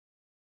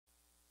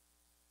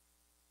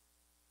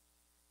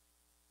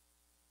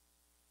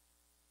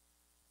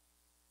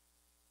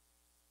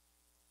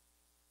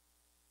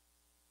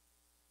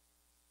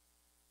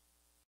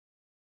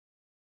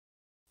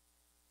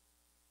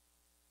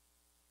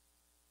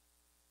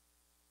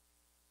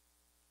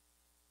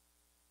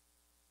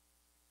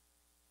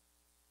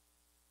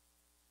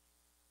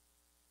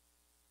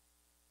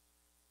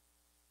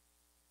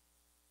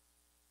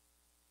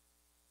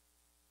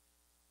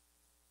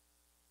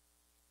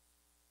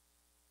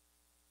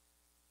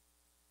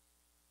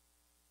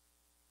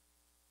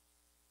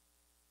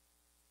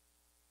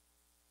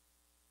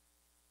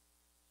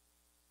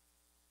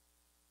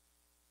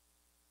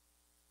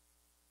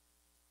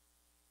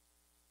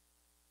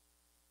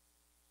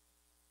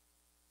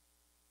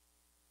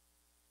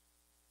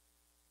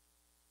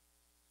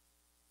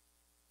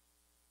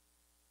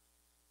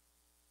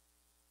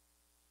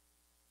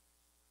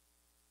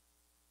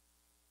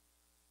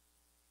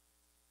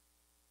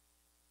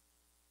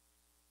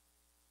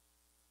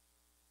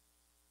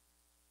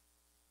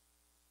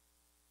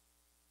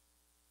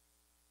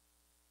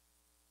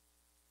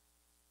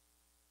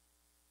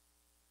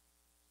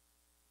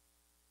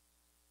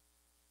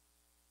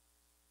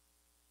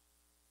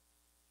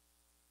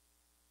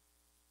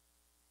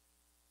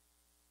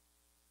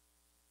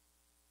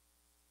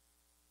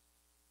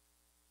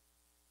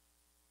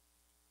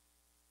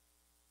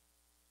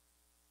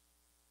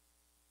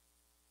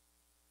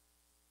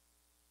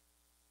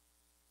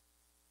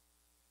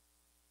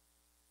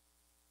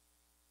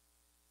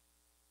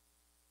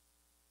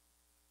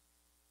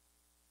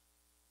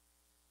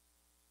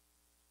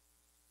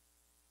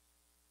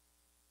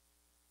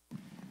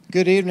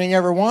Good evening,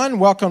 everyone.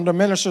 Welcome to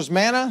Minister's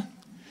Manna.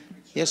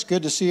 It's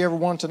good to see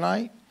everyone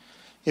tonight.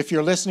 If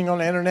you're listening on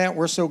the internet,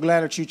 we're so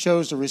glad that you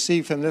chose to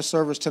receive from this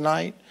service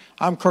tonight.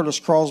 I'm Curtis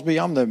Crosby.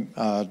 I'm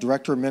the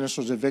Director of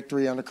Ministers of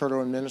Victory under Kurt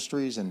Owen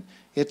Ministries, and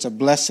it's a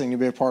blessing to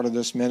be a part of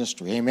this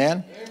ministry.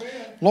 Amen? Amen.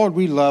 Lord,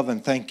 we love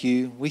and thank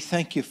you. We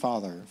thank you,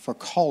 Father, for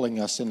calling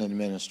us into the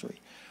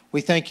ministry. We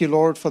thank you,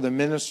 Lord, for the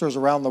ministers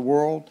around the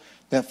world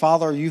that,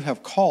 Father, you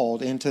have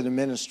called into the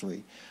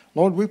ministry.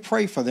 Lord, we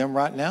pray for them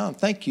right now, and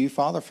thank you,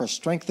 Father, for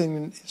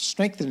strengthening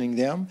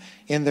them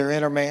in their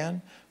inner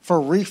man, for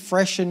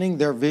refreshing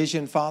their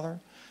vision, Father,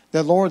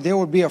 that, Lord, there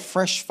would be a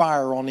fresh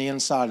fire on the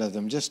inside of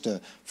them just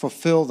to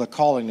fulfill the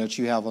calling that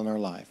you have on their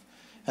life.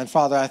 And,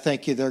 Father, I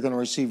thank you they're going to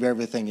receive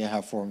everything you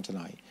have for them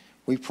tonight.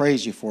 We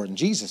praise you for it in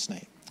Jesus'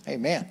 name.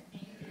 Amen.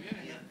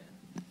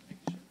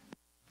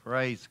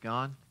 Praise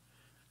God.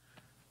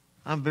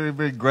 I'm very,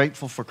 very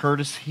grateful for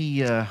Curtis.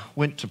 He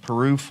went to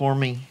Peru for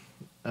me,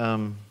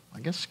 I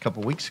guess a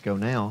couple weeks ago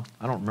now.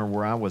 I don't remember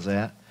where I was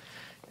at.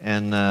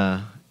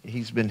 And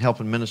he's been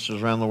helping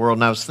ministers around the world.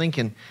 And I was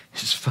thinking,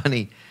 it's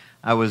funny,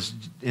 I was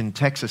in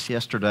Texas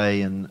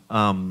yesterday, and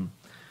I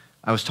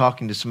was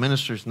talking to some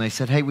ministers, and they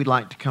said, hey, we'd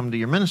like to come to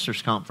your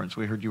ministers' conference.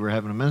 We heard you were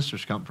having a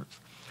ministers' conference.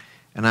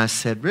 And I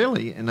said,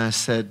 really? And I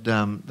said,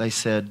 they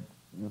said,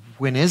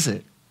 when is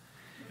it?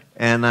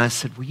 And I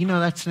said, well, you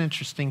know, that's an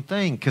interesting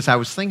thing, because I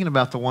was thinking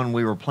about the one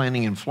we were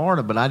planning in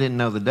Florida, but I didn't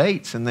know the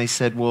dates. And they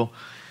said, well,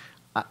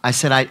 I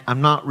said, I'm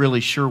not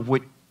really sure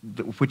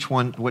which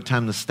one, what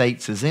time the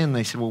States is in.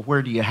 They said, well,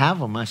 where do you have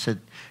them? I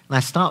said, and I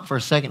stopped for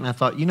a second, and I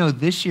thought, you know,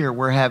 this year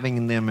we're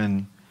having them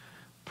in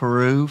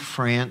Peru,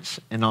 France,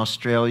 and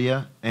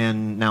Australia,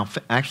 and now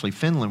actually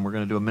Finland. We're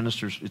going to do a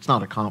ministers, it's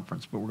not a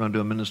conference, but we're going to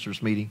do a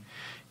ministers meeting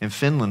in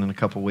Finland in a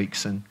couple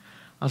weeks. And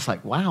I was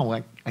like,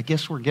 wow, I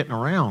guess we're getting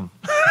around.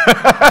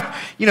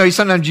 You know,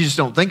 sometimes you just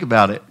don't think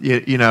about it,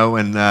 you know,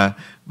 and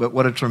but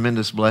what a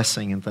tremendous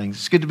blessing and things.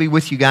 It's good to be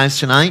with you guys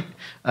tonight.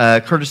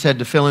 Curtis had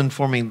to fill in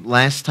for me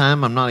last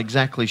time. I'm not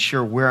exactly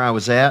sure where I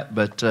was at,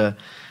 but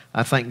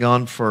I thank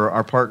God for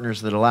our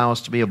partners that allow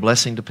us to be a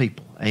blessing to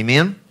people.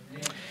 Amen?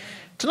 Amen.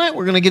 Tonight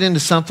we're going to get into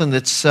something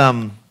that's,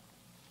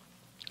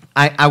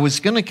 I was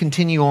going to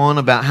continue on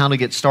about how to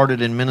get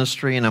started in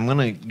ministry, and I'm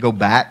going to go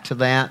back to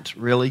that,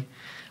 really.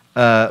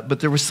 But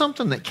there was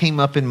something that came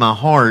up in my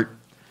heart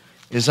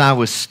as I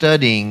was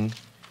studying,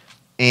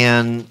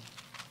 and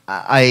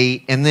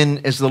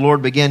then as the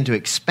Lord began to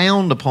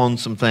expound upon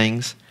some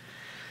things,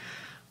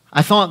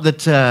 I thought that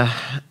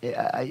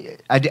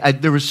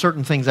there were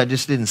certain things I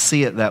just didn't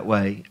see it that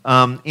way.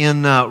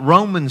 In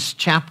Romans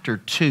chapter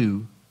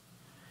 2,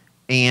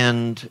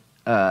 and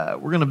we're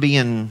going to be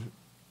in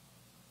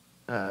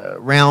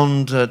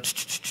round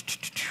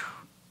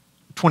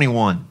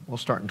 21. We'll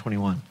start in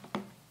 21.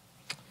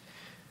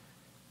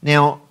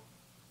 Now,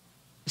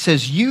 it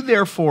says, you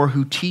therefore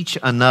who teach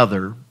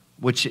another,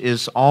 which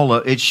is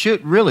it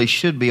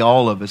should be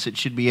all of us. It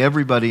should be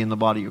everybody in the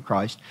body of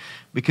Christ,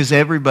 because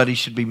everybody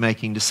should be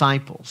making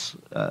disciples.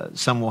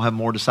 Some will have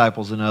more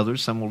disciples than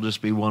others. Some will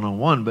just be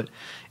one-on-one, but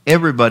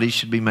everybody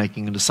should be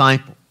making a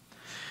disciple,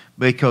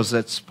 because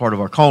that's part of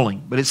our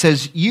calling. But it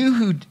says,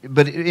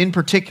 but in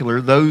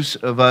particular, those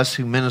of us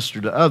who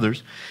minister to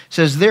others,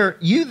 says,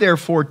 you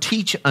therefore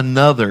teach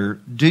another,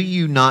 do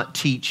you not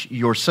teach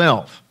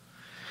yourself?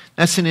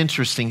 That's an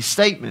interesting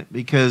statement,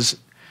 because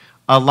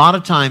a lot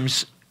of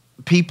times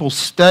people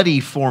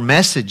study for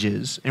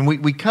messages, and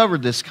we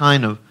covered this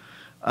kind of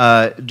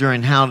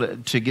during how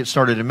to get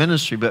started in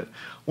ministry, but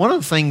one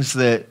of the things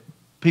that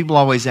people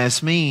always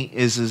ask me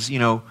is you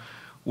know,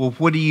 well,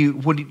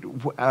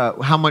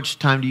 how much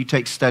time do you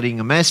take studying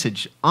a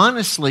message?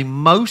 Honestly,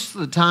 most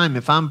of the time,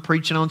 if I'm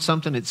preaching on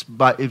something, it's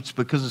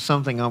because of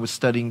something I was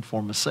studying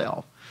for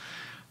myself,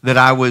 that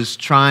I was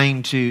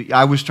trying to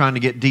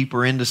get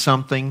deeper into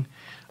something.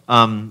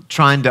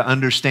 Trying to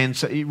understand,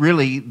 so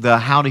really the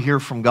How to Hear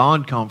from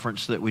God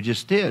conference that we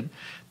just did,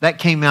 that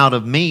came out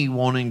of me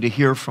wanting to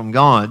hear from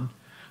God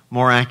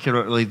more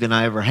accurately than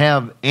I ever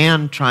have,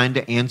 and trying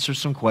to answer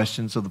some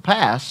questions of the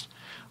past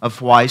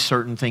of why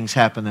certain things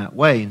happen that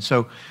way. And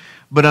so,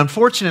 but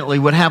unfortunately,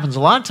 what happens a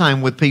lot of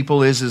time with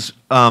people is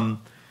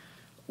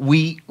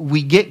we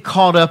get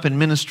caught up in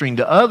ministering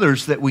to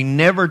others that we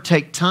never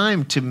take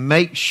time to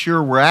make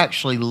sure we're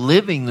actually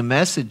living the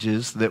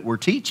messages that we're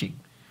teaching,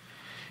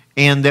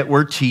 and that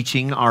we're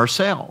teaching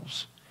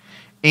ourselves.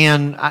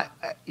 And,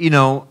 you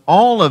know,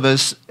 all of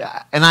us,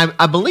 and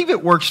I believe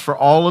it works for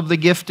all of the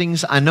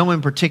giftings. I know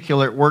in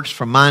particular it works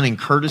for mine and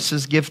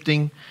Curtis's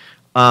gifting,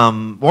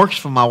 works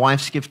for my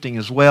wife's gifting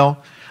as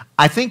well.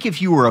 I think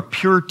if you were a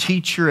pure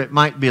teacher, it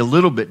might be a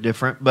little bit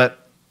different,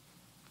 but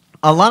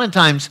a lot of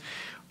times,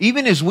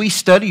 even as we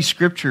study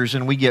scriptures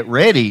and we get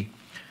ready,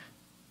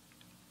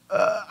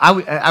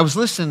 I was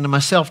listening to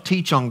myself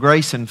teach on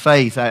grace and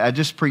faith. I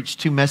just preached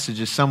 2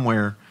 messages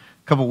somewhere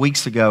a couple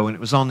weeks ago, and it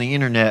was on the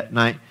internet, and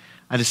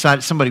I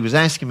decided somebody was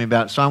asking me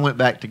about it, so I went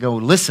back to go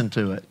listen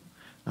to it.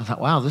 I thought,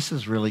 wow, this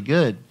is really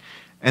good.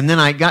 And then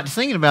I got to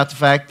thinking about the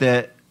fact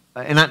that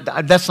and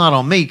that's not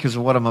on me because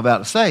of what I'm about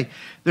to say.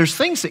 There's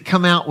things that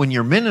come out when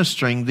you're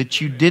ministering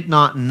that you did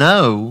not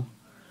know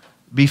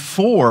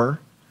before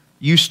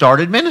you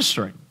started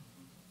ministering.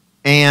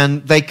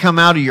 And they come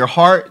out of your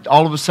heart.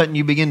 All of a sudden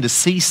you begin to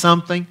see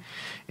something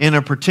in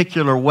a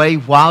particular way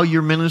while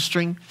you're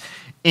ministering.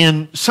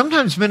 And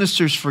sometimes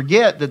ministers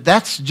forget that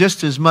that's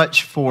just as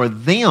much for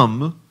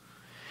them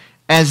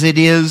as it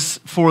is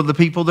for the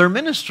people they're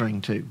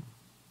ministering to.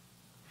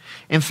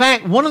 In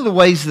fact, one of the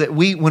ways that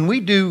when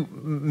we do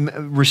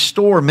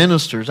restore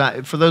ministers,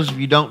 for those of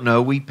you who don't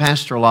know, we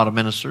pastor a lot of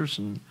ministers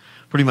and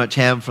pretty much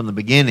have from the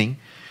beginning.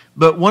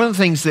 But one of the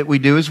things that we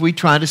do is we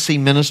try to see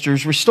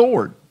ministers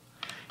restored.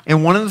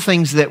 And one of the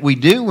things that we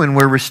do when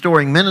we're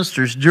restoring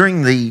ministers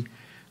during the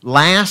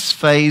last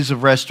phase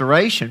of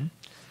restoration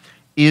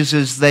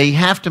is they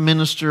have to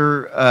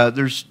minister.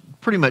 There's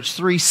pretty much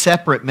 3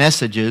 separate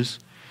messages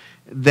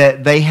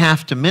that they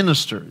have to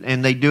minister,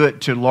 and they do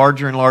it to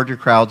larger and larger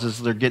crowds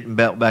as they're getting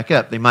built back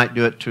up. They might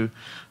do it to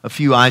a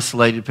few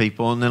isolated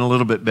people, and then a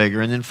little bit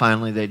bigger, and then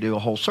finally they do a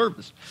whole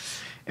service.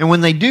 And when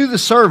they do the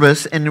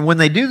service, and when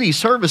they do these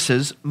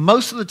services,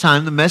 most of the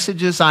time the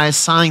messages I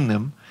assign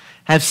them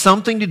have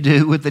something to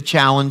do with the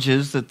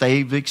challenges that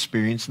they've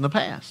experienced in the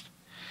past.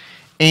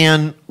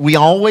 And we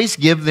always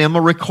give them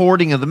a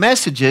recording of the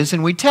messages,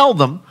 and we tell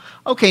them,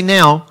 okay,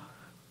 now,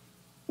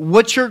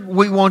 what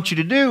we want you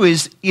to do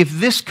is, if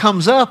this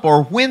comes up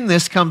or when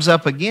this comes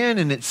up again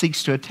and it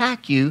seeks to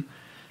attack you,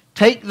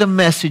 take the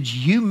message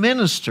you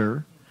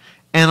minister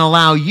and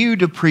allow you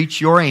to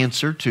preach your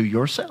answer to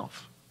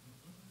yourself.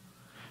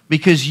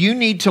 Because you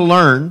need to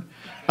learn.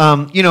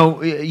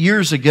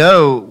 Years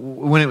ago,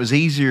 when it was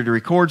easier to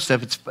record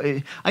stuff,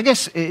 I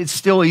guess it's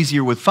still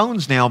easier with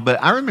phones now, but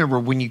I remember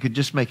when you could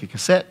just make a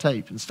cassette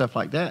tape and stuff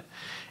like that.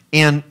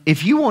 And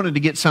if you wanted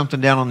to get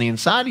something down on the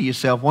inside of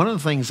yourself, one of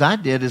the things I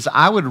did is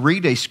I would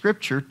read a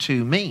scripture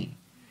to me.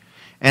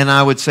 And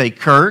I would say,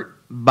 Kurt,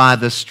 by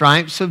the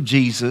stripes of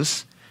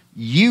Jesus,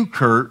 you,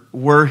 Kurt,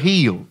 were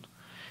healed.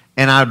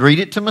 And I'd read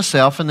it to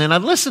myself, and then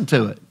I'd listen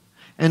to it.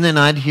 And then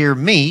I'd hear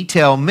me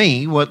tell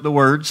me what the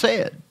word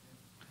said.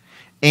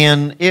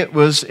 And it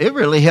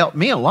really helped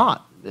me a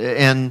lot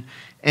and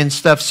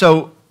stuff.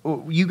 So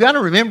you got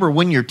to remember,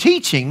 when you're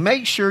teaching,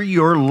 make sure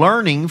you're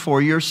learning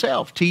for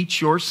yourself.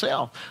 Teach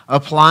yourself.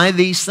 Apply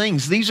these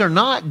things. These are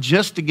not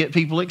just to get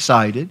people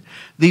excited.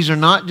 These are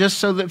not just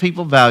so that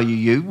people value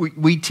you.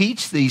 We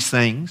teach these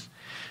things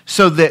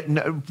so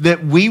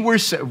that we were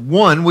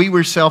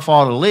self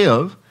ought to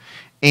live.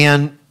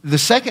 And the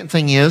second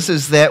thing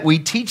is that we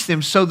teach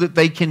them so that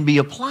they can be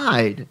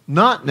applied,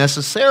 not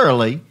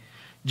necessarily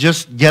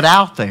just get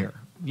out there.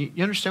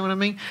 You understand what I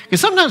mean? Because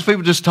sometimes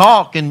people just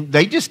talk and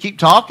they just keep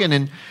talking,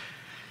 and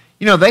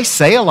they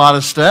say a lot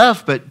of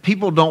stuff, but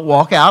people don't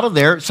walk out of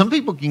there. Some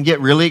people can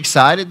get really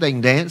excited. They can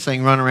dance, they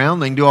can run around,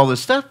 they can do all this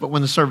stuff, but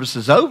when the service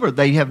is over,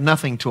 they have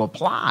nothing to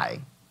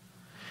apply.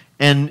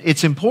 And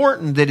it's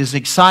important that as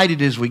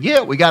excited as we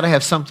get, we got to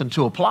have something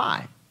to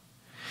apply.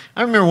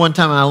 I remember one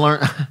time I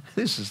learned,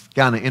 this is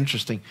kind of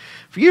interesting.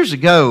 Years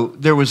ago,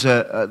 there was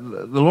the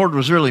Lord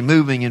was really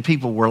moving and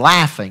people were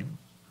laughing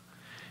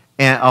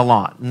a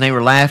lot. And they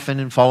were laughing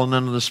and falling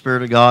under the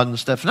Spirit of God and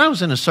stuff. And I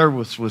was in a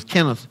service with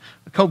Kenneth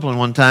Copeland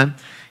one time.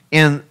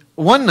 And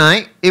one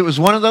night, it was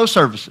one of those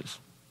services.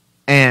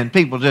 And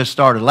people just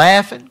started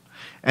laughing.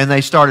 And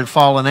they started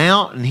falling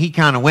out. And he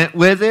kind of went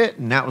with it.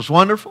 And that was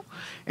wonderful.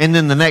 And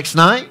then the next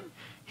night,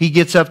 he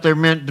gets up there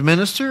to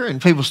minister. And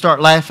people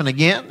start laughing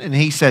again. And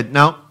he said,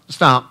 no,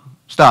 stop.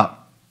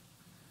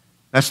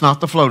 That's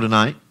not the flow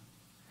tonight.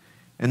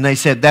 And they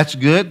said, that's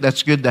good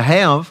to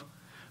have.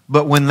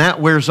 But when that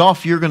wears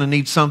off, you're going to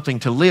need something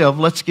to live.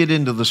 Let's get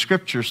into the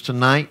scriptures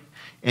tonight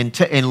and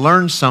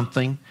learn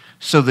something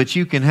so that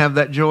you can have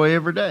that joy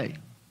every day.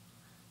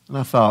 And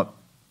I thought,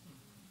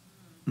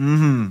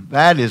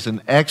 that is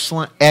an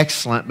excellent,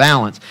 excellent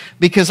balance.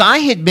 Because I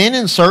had been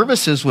in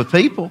services with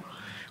people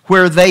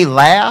where they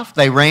laughed,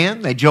 they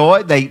ran, they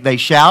joyed, they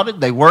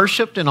shouted, they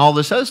worshiped, and all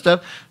this other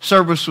stuff.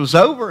 Service was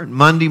over, and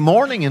Monday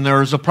morning, and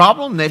there was a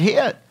problem that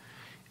hit.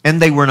 And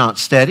they were not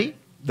steady.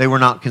 They were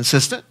not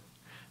consistent.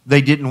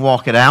 They didn't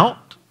walk it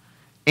out.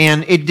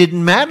 And it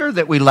didn't matter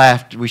that we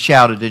laughed, we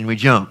shouted, and we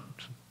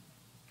jumped.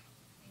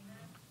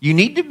 You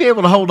need to be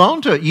able to hold on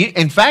to it.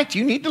 In fact,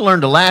 you need to learn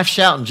to laugh,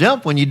 shout, and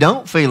jump when you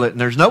don't feel it and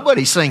there's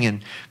nobody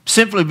singing,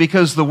 simply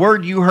because the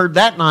word you heard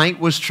that night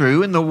was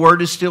true, and the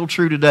word is still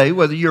true today,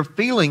 whether you're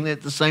feeling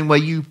it the same way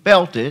you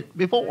felt it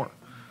before.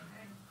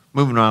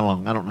 Moving right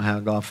along. I don't know how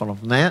I got off on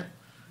that.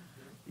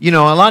 A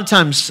lot of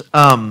times,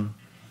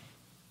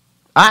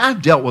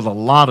 I've dealt with a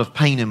lot of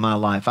pain in my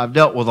life. I've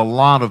dealt with a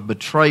lot of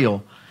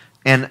betrayal.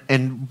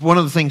 And one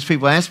of the things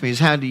people ask me is,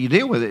 how do you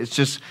deal with it? It's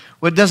just,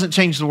 well, it doesn't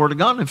change the Word of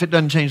God. And if it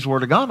doesn't change the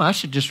Word of God, I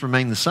should just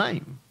remain the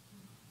same.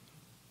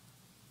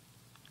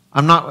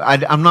 I'm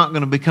not going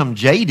to become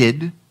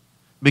jaded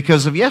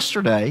because of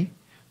yesterday,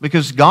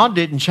 because God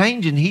didn't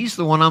change and He's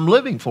the one I'm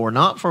living for,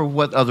 not for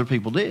what other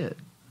people did.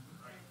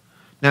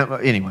 Now,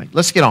 anyway,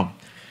 let's get on.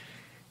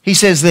 He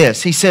says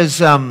this. He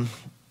says,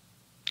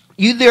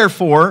 You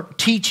therefore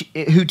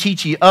who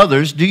teach ye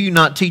others, do you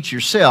not teach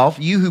yourself?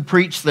 You who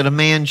preach that a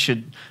man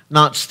should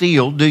not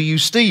steal, do you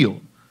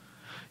steal?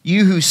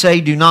 You who say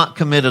do not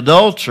commit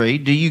adultery,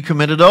 do you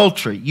commit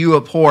adultery? You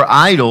abhor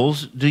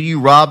idols, do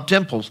you rob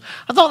temples?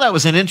 I thought that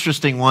was an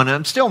interesting one.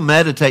 I'm still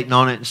meditating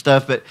on it and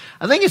stuff, but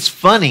I think it's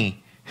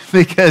funny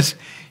because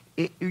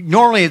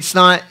normally it's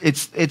not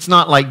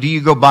like do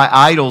you go buy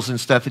idols and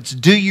stuff. It's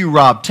do you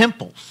rob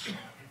temples?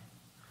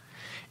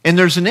 And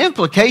there's an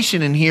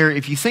implication in here,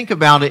 if you think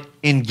about it,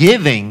 in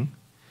giving,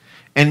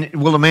 and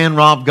will a man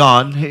rob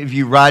God if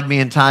you ride me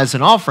in tithes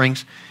and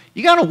offerings?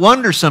 You got to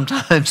wonder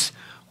sometimes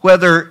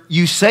whether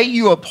you say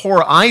you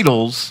abhor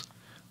idols,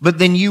 but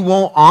then you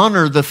won't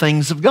honor the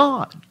things of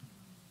God.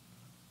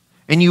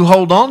 And you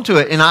hold on to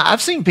it. And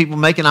I've seen people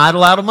make an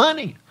idol out of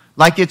money,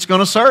 like it's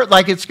going to serve,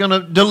 like it's going to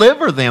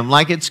deliver them,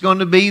 like it's going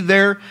to be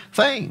their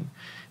thing.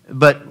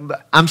 But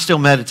I'm still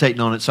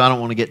meditating on it, so I don't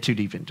want to get too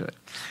deep into it.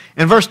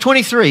 In verse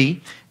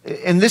 23,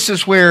 and this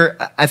is where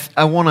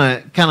I want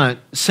to kind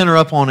of center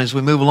up on as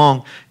we move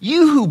along.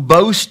 You who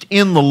boast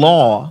in the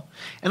law,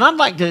 and I'd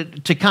like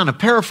to kind of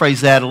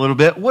paraphrase that a little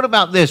bit. What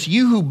about this?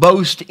 You who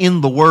boast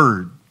in the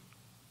word.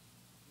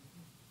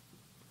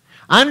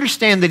 I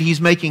understand that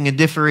he's making a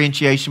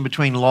differentiation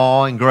between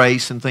law and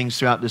grace and things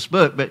throughout this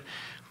book, but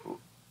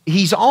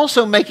he's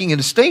also making a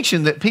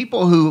distinction that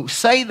people who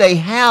say they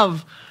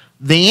have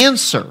the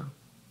answer,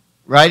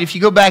 right? If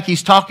you go back,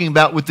 he's talking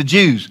about with the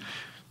Jews.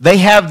 They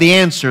have the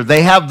answer.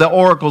 They have the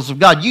oracles of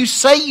God. You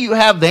say you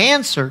have the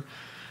answer,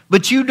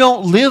 but you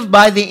don't live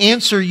by the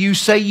answer you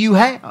say you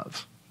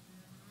have.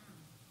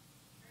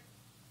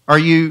 Are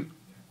you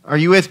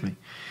with me?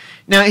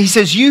 Now, he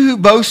says, you who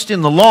boast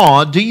in the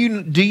law, do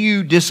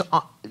you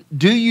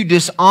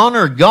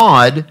dishonor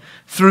God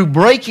through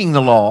breaking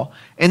the law?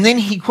 And then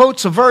he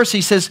quotes a verse.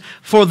 He says,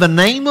 for the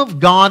name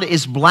of God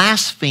is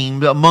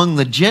blasphemed among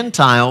the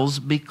Gentiles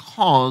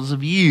because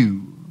of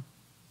you.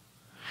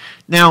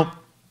 Now,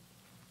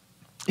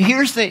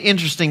 here's the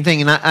interesting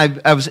thing, and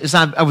I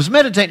was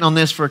meditating on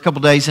this for a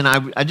couple days, and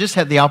I just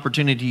had the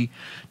opportunity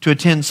to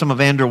attend some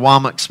of Andrew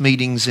Womack's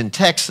meetings in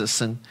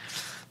Texas, and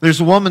there's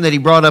a woman that he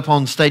brought up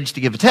on stage to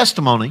give a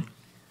testimony,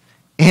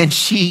 and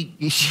she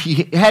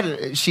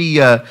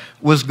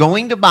was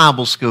going to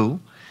Bible school.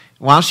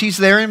 While she's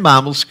there in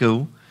Bible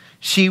school,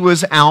 she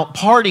was out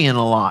partying a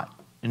lot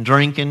and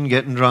drinking,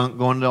 getting drunk,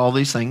 going to all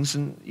these things,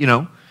 and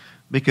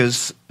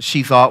because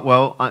she thought,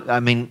 well, I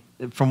mean,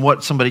 from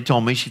what somebody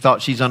told me, she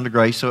thought she's under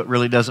grace, so it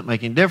really doesn't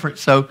make any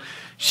difference. So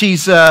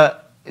she's at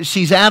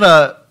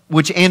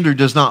which Andrew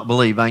does not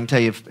believe. I can tell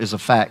you as a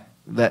fact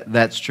that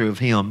that's true of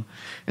him.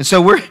 And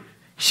so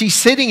she's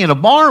sitting at a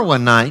bar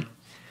one night,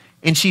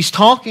 and she's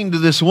talking to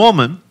this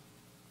woman,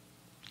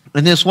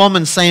 and this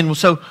woman's saying, well,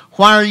 so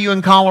why are you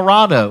in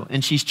Colorado?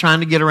 And she's trying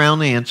to get around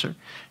the answer,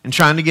 and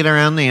trying to get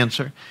around the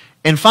answer.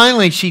 And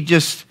finally,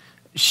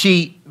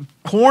 she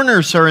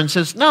corners her and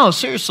says, no,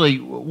 seriously,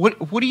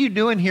 what are you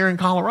doing here in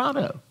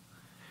Colorado?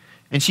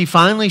 And she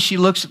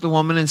looks at the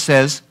woman and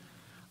says,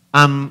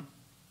 I'm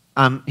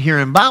here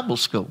in Bible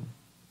school.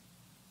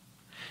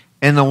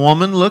 And the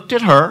woman looked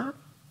at her,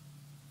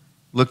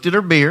 looked at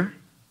her beer,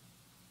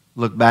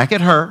 looked back at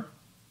her,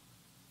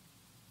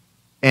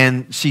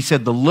 and she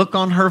said, the look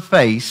on her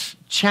face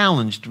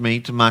challenged me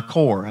to my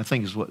core, I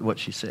think is what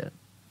she said.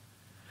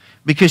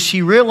 Because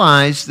she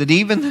realized that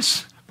even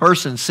this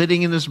person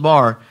sitting in this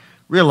bar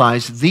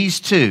realized these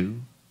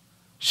two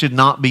should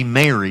not be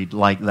married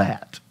like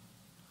that.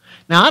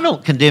 Now, I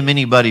don't condemn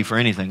anybody for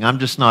anything. I'm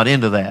just not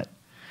into that.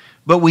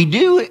 But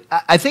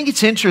I think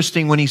it's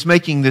interesting when he's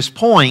making this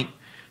point,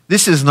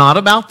 this is not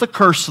about the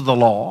curse of the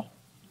law.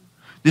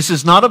 This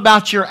is not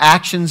about your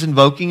actions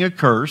invoking a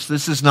curse.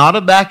 This is not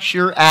about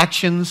your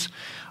actions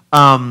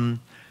causing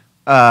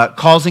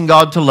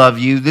God to love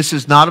you. This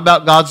is not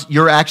about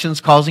your actions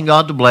causing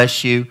God to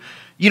bless you.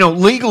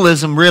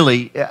 Legalism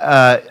really,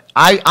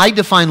 I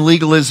define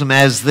legalism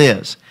as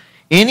this.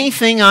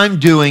 Anything I'm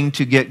doing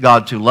to get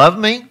God to love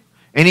me,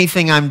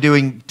 anything I'm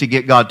doing to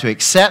get God to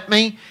accept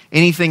me,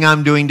 anything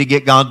I'm doing to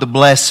get God to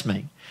bless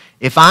me.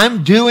 If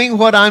I'm doing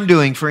what I'm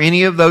doing for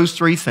any of those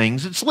three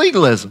things, it's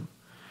legalism.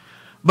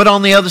 But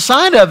on the other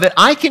side of it,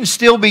 I can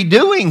still be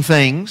doing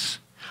things.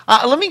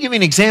 Let me give you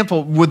an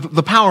example with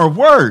the power of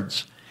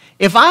words.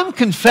 If I'm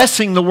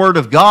confessing the Word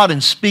of God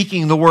and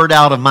speaking the Word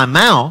out of my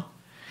mouth,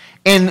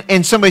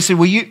 and somebody said,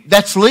 well,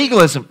 that's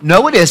legalism.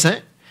 No, it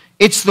isn't.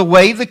 It's the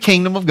way the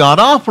kingdom of God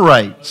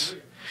operates.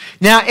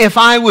 Now, if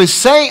I was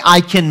saying I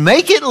can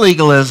make it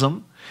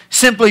legalism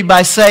simply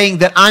by saying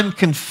that I'm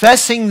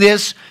confessing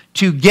this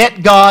to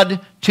get God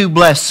to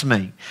bless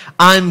me.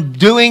 I'm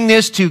doing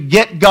this to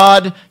get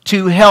God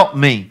to help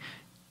me.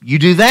 You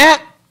do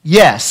that?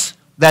 Yes,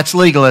 that's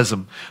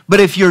legalism. But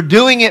if you're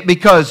doing it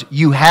because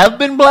you have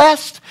been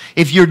blessed,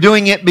 if you're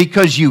doing it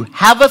because you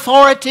have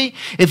authority,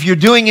 if you're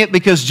doing it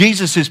because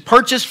Jesus has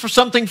purchased for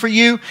something for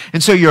you,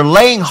 and so you're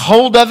laying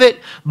hold of it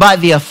by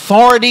the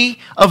authority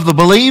of the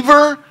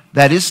believer,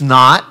 that is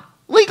not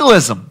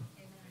legalism.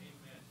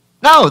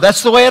 No,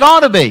 that's the way it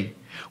ought to be.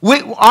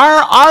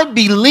 Our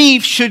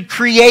belief should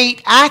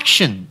create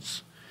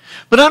actions.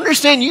 But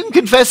understand, you can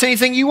confess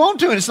anything you want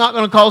to, and it's not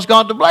going to cause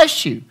God to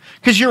bless you,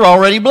 because you're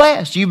already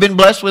blessed. You've been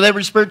blessed with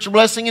every spiritual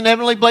blessing in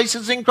heavenly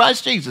places in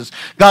Christ Jesus.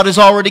 God has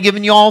already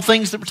given you all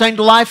things that pertain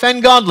to life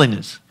and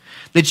godliness,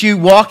 that you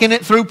walk in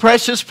it through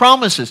precious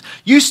promises.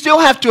 You still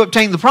have to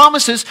obtain the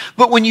promises,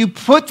 but when you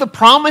put the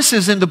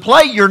promises into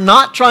play, you're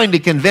not trying to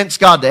convince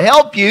God to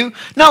help you.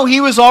 No,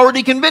 He was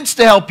already convinced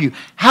to help you.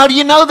 How do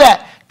you know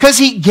that? Because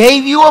He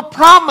gave you a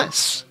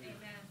promise.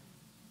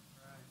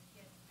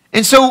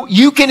 And so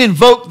you can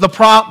invoke the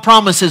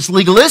promises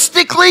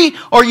legalistically,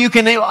 or you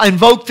can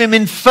invoke them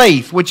in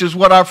faith, which is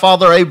what our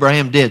father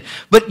Abraham did.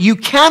 But you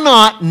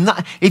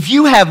cannot, if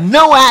you have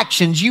no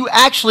actions, you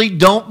actually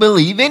don't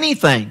believe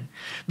anything.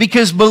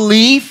 Because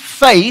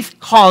faith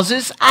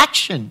causes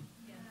action.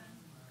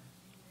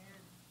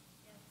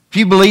 If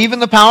you believe in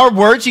the power of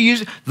words, you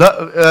use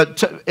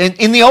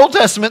in the Old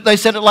Testament, they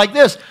said it like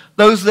this: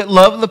 those that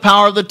love the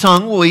power of the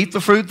tongue will eat the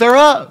fruit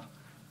thereof.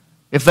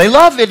 If they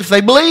love it, if they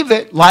believe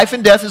it, life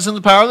and death is in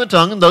the power of the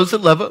tongue, and those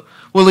that love it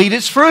will eat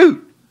its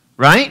fruit.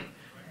 Right?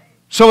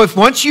 So if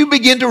once you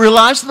begin to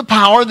realize the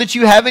power that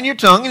you have in your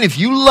tongue, and if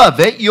you love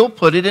it, you'll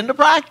put it into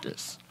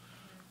practice.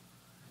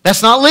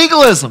 That's not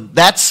legalism.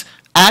 That's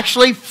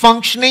actually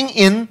functioning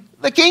in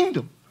the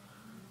kingdom.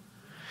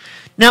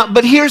 Now,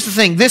 but here's the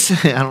thing.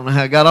 I don't know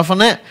how I got off on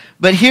that.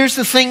 But here's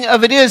the thing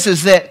of it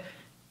is that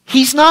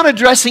He's not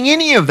addressing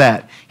any of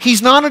that.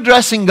 He's not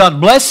addressing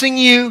God blessing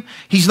you.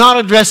 He's not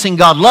addressing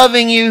God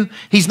loving you.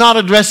 He's not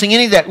addressing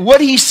any of that. What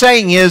He's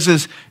saying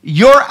is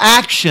your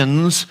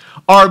actions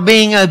are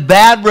being a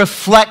bad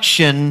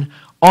reflection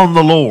on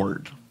the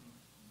Lord.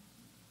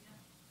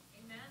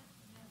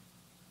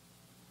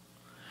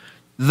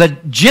 The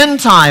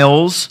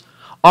Gentiles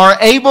are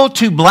able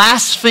to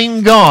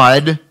blaspheme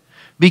God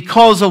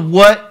because of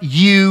what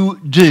you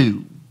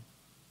do.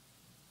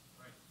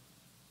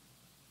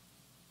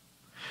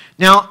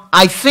 Now,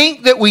 I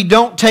think that we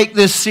don't take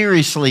this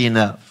seriously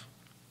enough.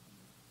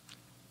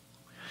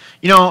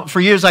 You know, for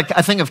years, I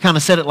think I've kind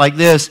of said it like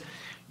this: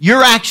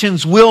 your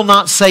actions will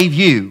not save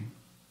you,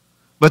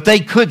 but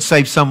they could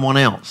save someone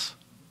else.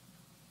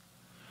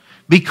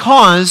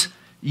 Because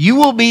you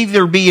will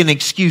either be an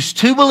excuse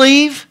to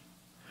believe,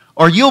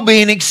 or you'll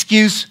be an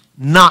excuse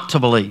not to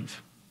believe.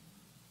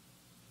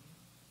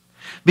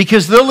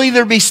 Because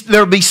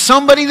there'll be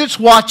somebody that's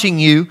watching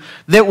you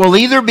that will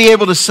either be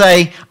able to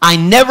say, I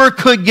never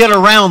could get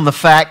around the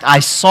fact I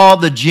saw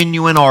the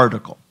genuine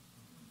article.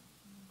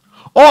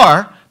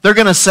 Or they're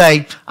going to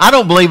say, I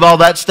don't believe all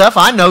that stuff.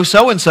 I know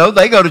so-and-so.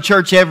 They go to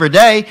church every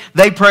day.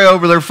 They pray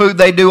over their food.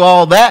 They do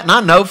all that. And I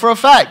know for a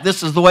fact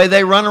this is the way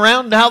they run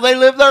around and how they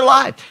live their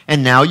life.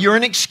 And now you're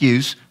an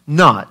excuse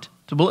not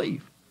to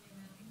believe.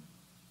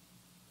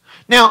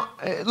 Now,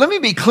 let me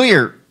be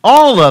clear.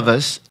 All of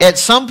us, at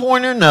some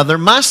point or another,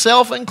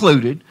 myself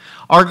included,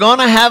 are going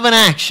to have an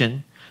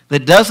action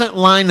that doesn't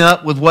line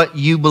up with what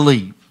you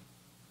believe.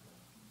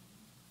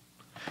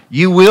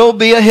 You will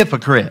be a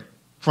hypocrite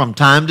from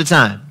time to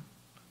time.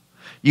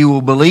 You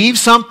will believe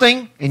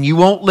something and you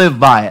won't live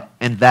by it,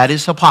 and that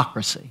is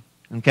hypocrisy.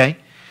 Okay?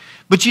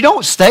 But you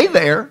don't stay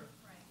there,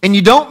 and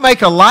you don't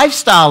make a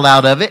lifestyle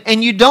out of it,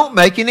 and you don't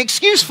make an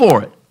excuse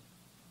for it.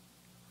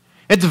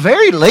 At the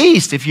very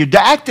least, if you're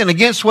acting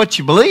against what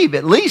you believe,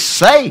 at least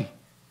say,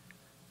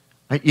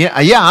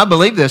 yeah, I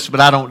believe this, but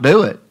I don't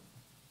do it.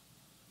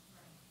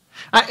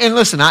 And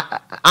listen,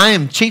 I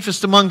am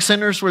chiefest among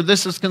sinners where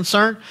this is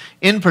concerned,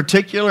 in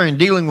particular in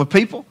dealing with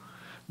people.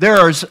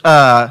 There's things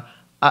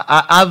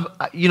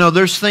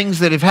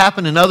that have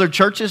happened in other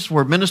churches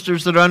where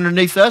ministers that are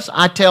underneath us,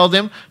 I tell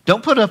them,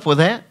 don't put up with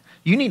that.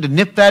 You need to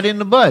nip that in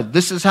the bud.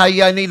 This is how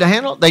you need to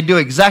handle it. They do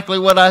exactly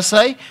what I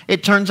say.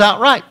 It turns out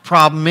right.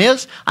 Problem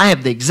is, I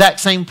have the exact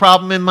same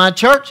problem in my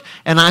church,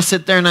 and I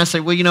sit there and I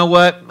say, well, you know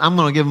what? I'm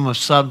going to give them a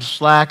sub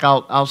slack.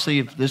 I'll see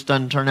if this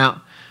doesn't turn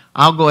out.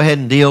 I'll go ahead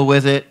and deal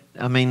with it.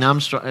 I mean, I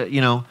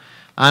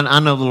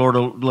know the Lord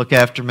will look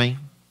after me.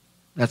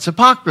 That's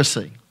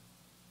hypocrisy.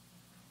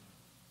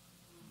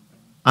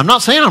 I'm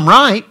not saying I'm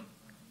right.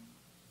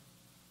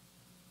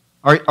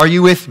 Are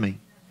you with me?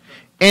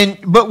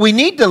 But we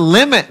need to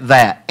limit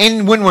that.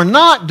 And when we're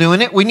not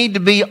doing it, we need to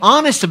be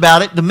honest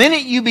about it. The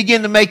minute you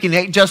begin to make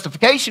a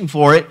justification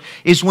for it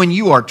is when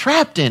you are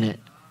trapped in it.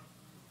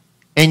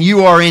 And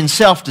you are in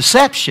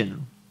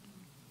self-deception.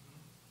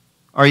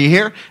 Are you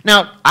here?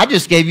 Now, I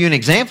just gave you an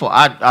example.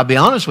 I'll be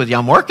honest with you.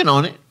 I'm working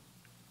on it.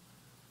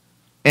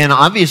 And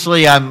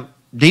obviously, I'm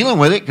dealing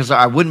with it because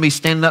I wouldn't be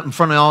standing up in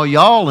front of all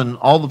y'all and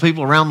all the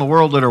people around the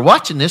world that are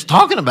watching this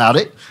talking about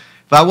it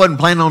if I wasn't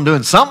planning on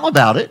doing something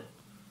about it.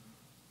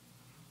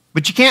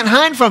 But you can't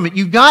hide from it.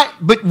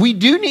 But we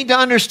do need to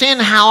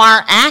understand how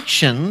our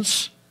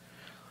actions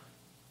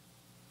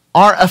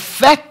are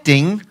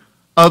affecting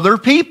other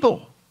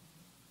people.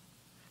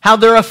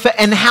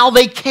 And how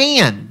they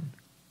can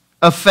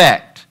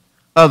affect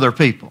other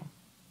people.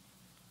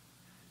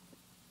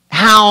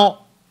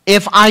 How,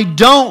 if I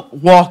don't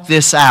walk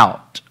this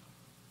out,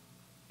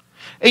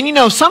 And you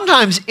know,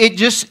 sometimes it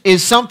just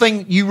is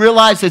something you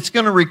realize it's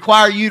going to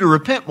require you to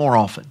repent more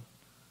often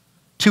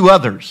to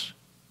others.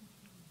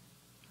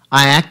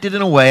 I acted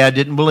in a way I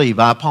didn't believe.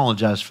 I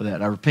apologize for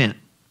that. I repent.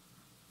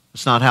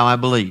 It's not how I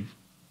believe.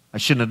 I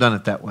shouldn't have done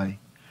it that way.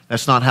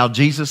 That's not how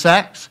Jesus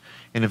acts.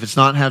 And if it's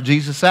not how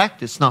Jesus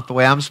acts, it's not the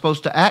way I'm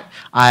supposed to act.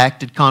 I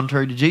acted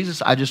contrary to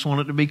Jesus. I just want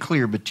it to be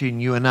clear between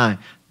you and I.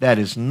 That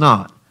is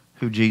not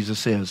who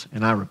Jesus is.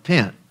 And I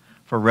repent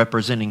for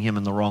representing him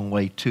in the wrong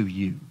way to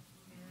you.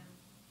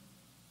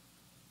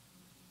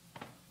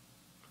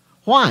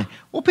 Why?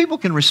 Well, people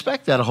can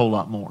respect that a whole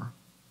lot more.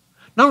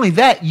 Not only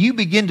that, you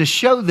begin to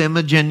show them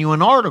a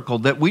genuine article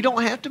that we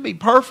don't have to be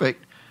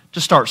perfect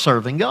to start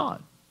serving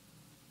God.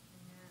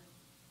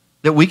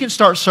 That we can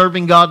start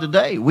serving God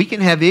today. We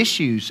can have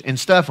issues and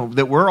stuff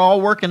that we're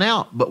all working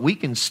out, but we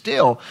can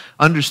still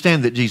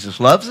understand that Jesus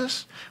loves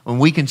us, and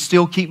we can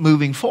still keep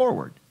moving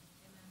forward.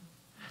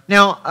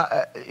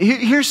 Now,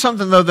 here's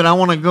something, though, that I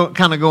want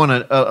to go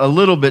in a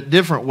little bit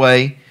different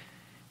way.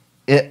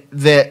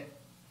 That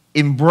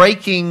in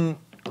breaking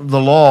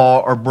the law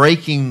or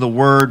breaking the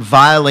word,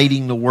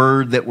 violating the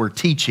word that we're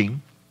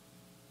teaching,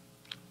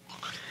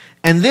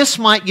 and this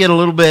might get a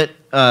little bit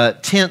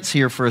tense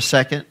here for a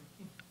second,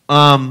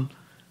 but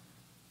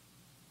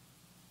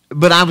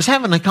I was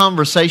having a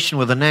conversation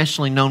with a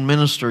nationally known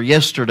minister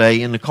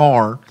yesterday in the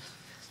car,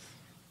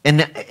 and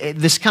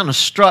this kind of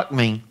struck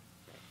me,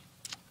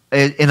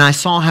 and I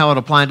saw how it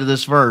applied to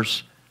this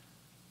verse.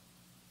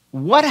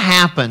 What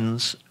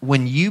happens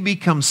when you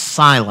become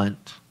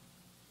silent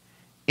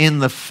in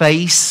the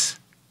face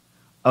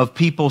of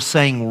people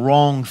saying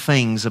wrong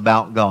things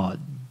about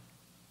God?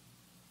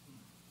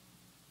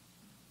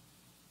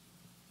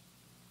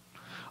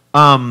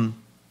 Now,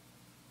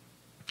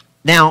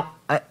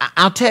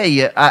 I'll tell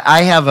you,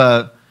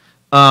 I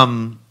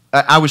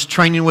was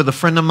training with a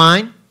friend of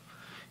mine,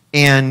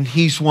 and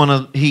he's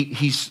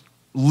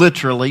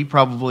literally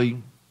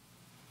probably,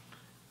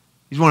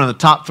 he's one of the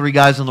top 3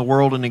 guys in the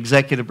world in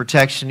executive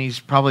protection. He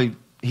is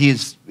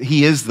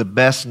the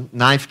best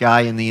knife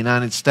guy in the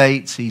United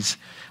States. He's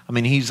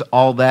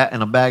all that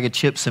and a bag of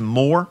chips and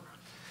more.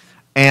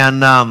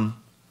 And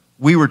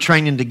we were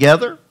training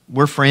together.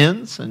 We're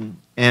friends, and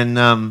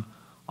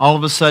all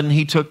of a sudden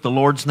he took the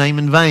Lord's name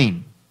in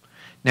vain.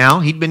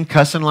 Now, he'd been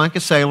cussing like a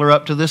sailor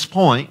up to this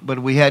point, but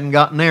we hadn't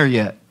gotten there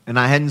yet, and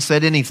I hadn't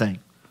said anything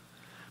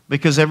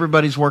because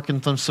everybody's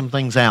working some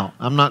things out.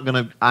 I'm not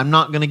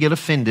gonna get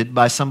offended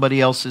by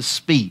somebody else's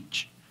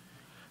speech.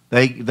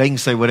 They can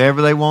say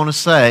whatever they want to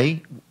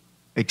say,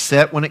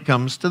 except when it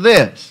comes to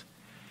this.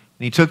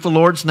 And he took the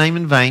Lord's name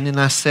in vain, and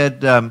I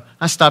said,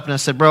 I stopped and I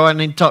said, bro, I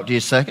need to talk to you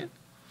a second.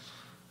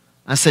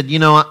 I said, you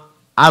know,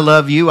 I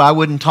love you. I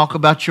wouldn't talk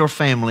about your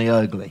family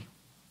ugly.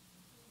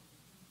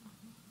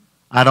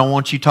 I don't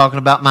want you talking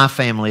about my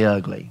family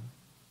ugly.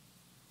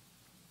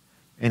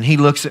 And he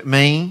looks at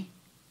me,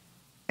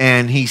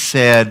 and he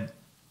said,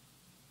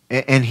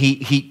 and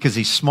because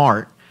he's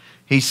smart,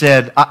 he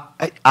said,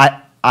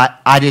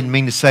 I didn't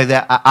mean to say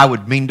that. I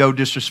would mean no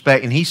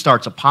disrespect. And he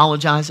starts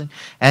apologizing,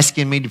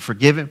 asking me to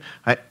forgive him.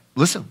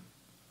 Listen,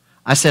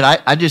 I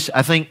said,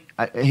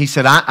 he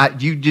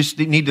said, you just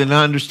need to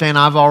understand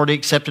I've already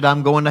accepted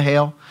I'm going to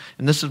hell.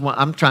 And this is what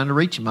I'm trying to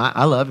reach him.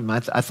 I love him. I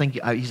think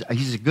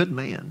he's a good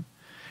man.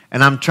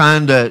 And I'm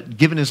trying to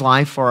give his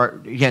life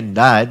he hadn't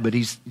died, but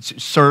he's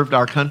served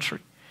our country.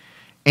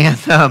 And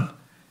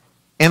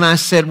I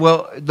said,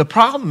 well, the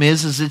problem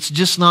is it's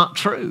just not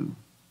true.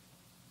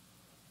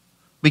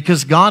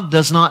 Because God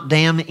does not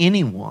damn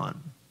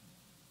anyone.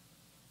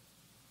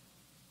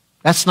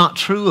 That's not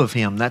true of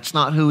him. That's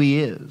not who he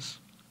is.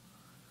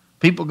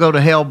 People go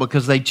to hell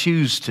because they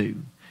choose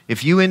to.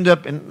 If you end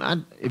up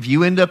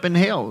in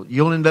hell,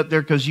 you'll end up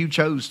there because you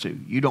chose to.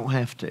 You don't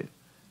have to.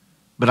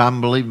 But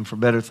I'm believing for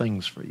better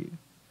things for you.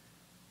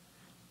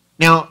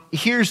 Now,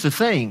 here's the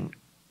thing.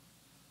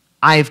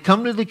 I have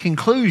come to the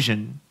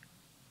conclusion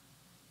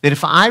that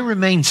if I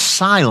remain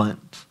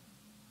silent,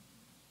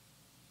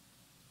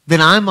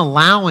 then I'm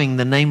allowing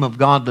the name of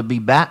God to be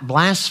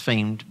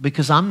blasphemed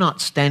because I'm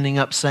not standing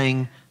up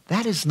saying,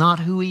 that is not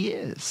who he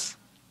is.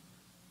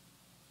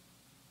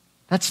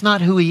 That's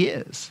not who he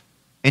is.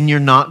 And you're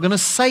not going to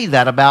say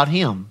that about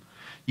him.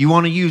 You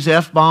want to use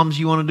F-bombs,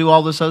 you want to do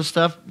all this other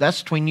stuff,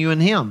 that's between you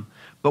and him.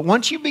 But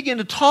once you begin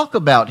to talk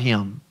about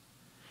him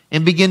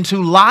and begin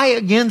to lie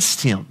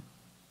against him,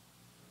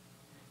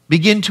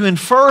 begin to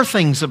infer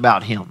things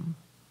about him,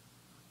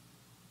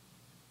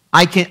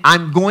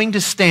 I'm going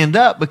to stand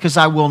up because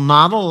I will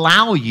not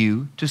allow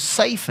you to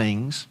say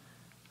things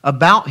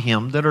about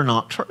him that are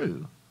not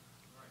true.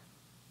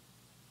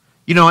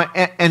 You know,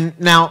 and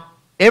now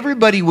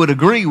everybody would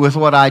agree with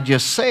what I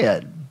just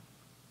said.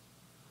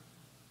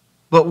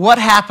 But what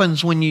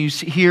happens when you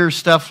hear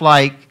stuff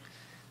like,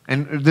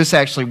 and this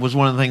actually was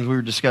one of the things we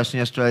were discussing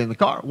yesterday in the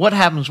car. What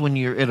happens when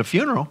you're at a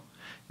funeral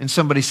and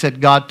somebody said,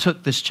 God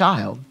took this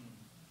child?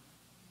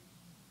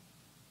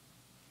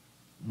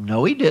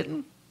 No, he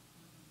didn't.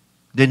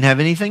 Didn't have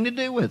anything to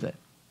do with it.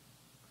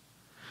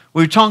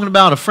 We were talking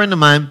about a friend of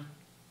mine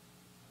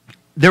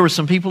there were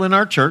some people in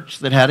our church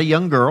that had a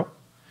young girl,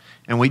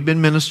 and we'd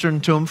been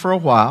ministering to them for a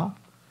while.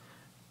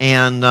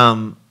 And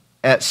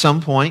at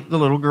some point, the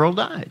little girl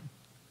died.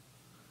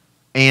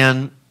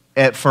 And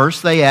at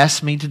first, they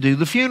asked me to do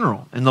the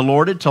funeral. And the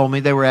Lord had told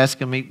me, they were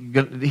asking me,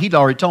 He'd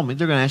already told me,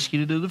 they're going to ask you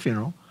to do the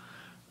funeral,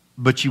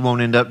 but you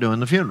won't end up doing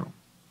the funeral.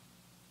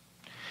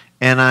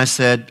 And I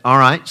said, all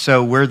right,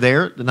 so we're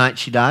there the night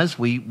she dies.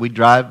 We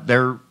drive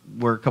there.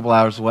 We're a couple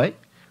hours away.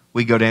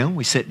 We go down.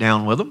 We sit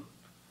down with them.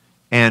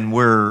 And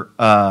we're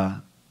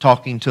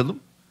talking to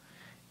them.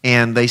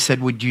 And they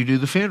said, would you do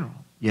the funeral?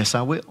 Yes,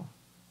 I will.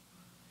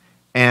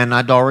 And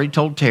I'd already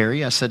told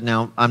Terry, I said,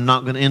 now, I'm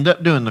not going to end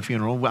up doing the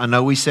funeral. I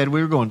know we said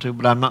we were going to,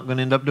 but I'm not going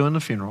to end up doing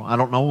the funeral. I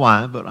don't know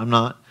why, but I'm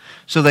not.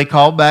 So they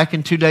called back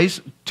in 2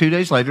 days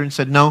later and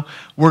said, no,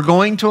 we're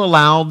going to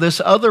allow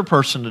this other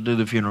person to do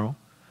the funeral,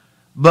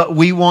 but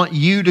we want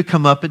you to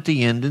come up at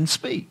the end and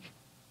speak.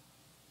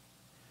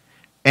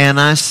 And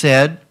I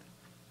said,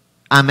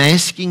 I'm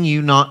asking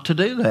you not to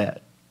do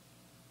that.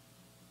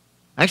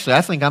 Actually,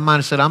 I think I might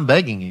have said, I'm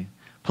begging you.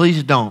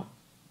 Please don't.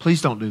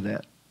 Please don't do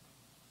that.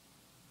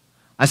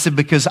 I said,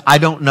 because I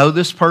don't know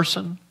this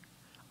person.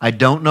 I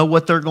don't know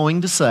what they're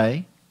going to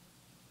say.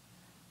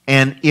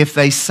 And if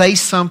they say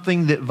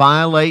something that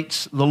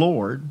violates the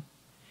Lord,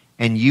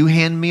 and you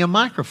hand me a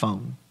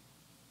microphone,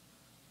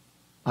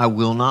 I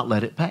will not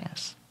let it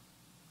pass.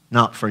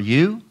 Not for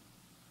you,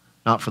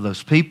 not for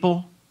those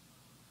people,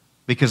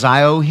 because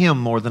I owe him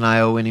more than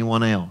I owe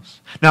anyone else.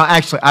 Now,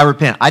 actually, I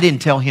repent. I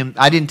didn't tell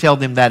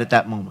them that at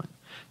that moment,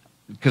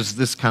 because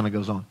this kind of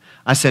goes on.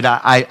 I said,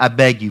 I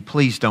beg you,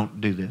 please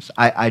don't do this.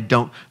 I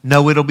don't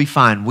know, it'll be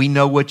fine. We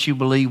know what you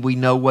believe. We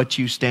know what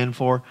you stand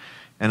for.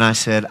 And I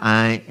said,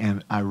 I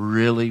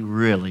really,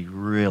 really,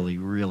 really,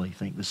 really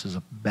think this is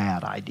a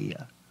bad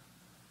idea.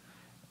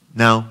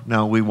 No,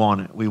 we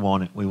want it. We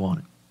want it. We want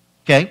it.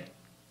 Okay?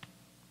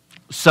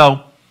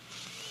 So,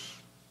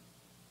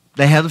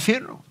 they have the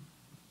funeral.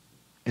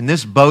 And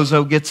this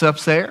bozo gets up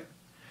there.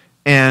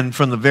 And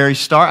from the very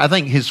start, I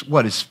think his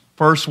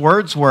first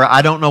words were,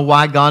 I don't know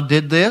why God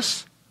did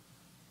this.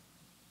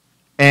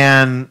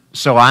 And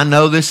so I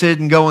know this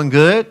isn't going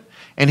good.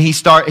 And he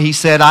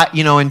said,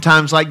 in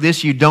times like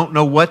this, you don't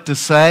know what to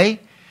say.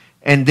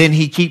 And then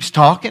he keeps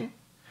talking,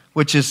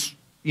 which is,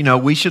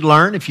 we should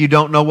learn. If you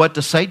don't know what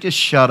to say, just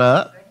shut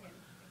up.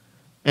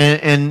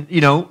 And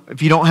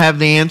if you don't have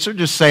the answer,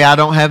 just say, I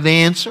don't have the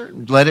answer.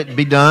 Let it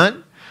be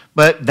done.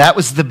 But that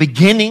was the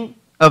beginning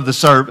of the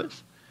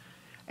service.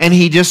 And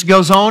he just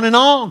goes on and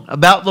on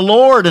about the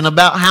Lord and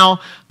about how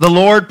the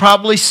Lord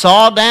probably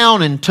saw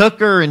down and took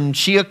her and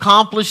she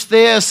accomplished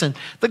this. And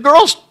the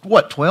girl's,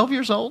 12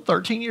 years old,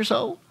 13 years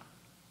old?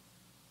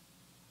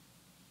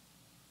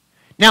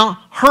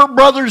 Now, her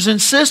brothers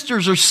and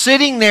sisters are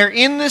sitting there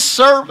in this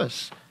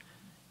service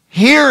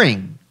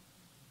hearing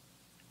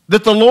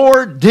that the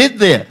Lord did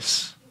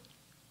this.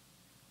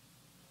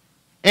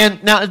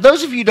 And now,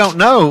 those of you who don't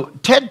know,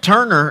 Ted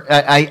Turner,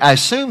 I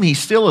assume he's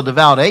still a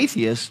devout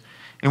atheist.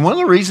 And one of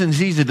the reasons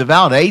he's a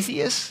devout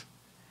atheist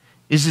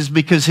is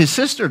because his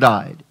sister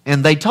died.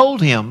 And they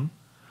told him,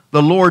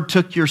 the Lord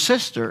took your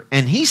sister.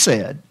 And he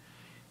said,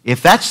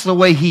 if that's the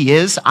way he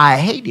is, I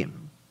hate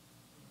him.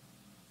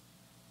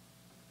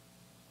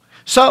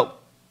 So,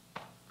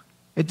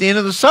 at the end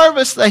of the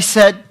service, they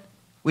said,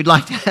 we'd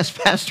like to ask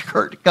Pastor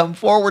Kurt to come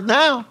forward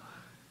now.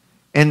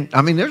 And,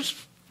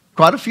 there's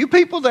quite a few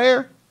people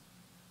there.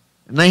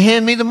 And they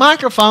hand me the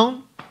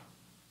microphone.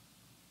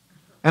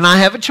 And I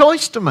have a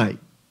choice to make.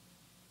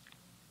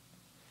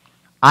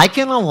 I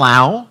can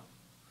allow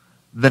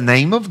the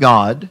name of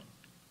God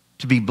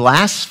to be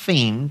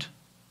blasphemed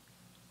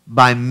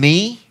by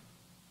me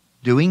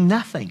doing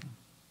nothing.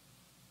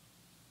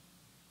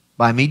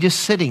 By me just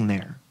sitting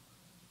there.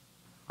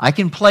 I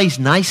can play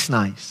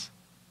nice.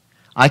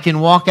 I can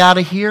walk out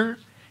of here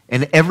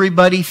and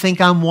everybody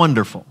think I'm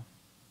wonderful.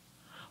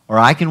 Or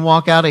I can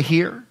walk out of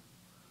here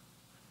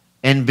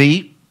and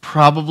be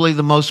probably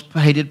the most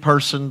hated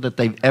person that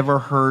they've ever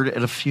heard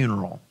at a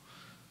funeral.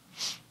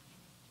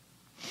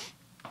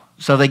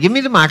 So they give me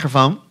the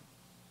microphone,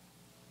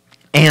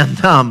 and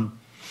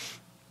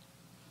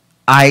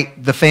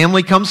the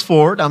family comes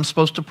forward. I'm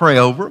supposed to pray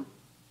over them.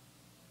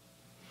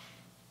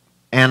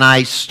 And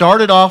I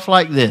started off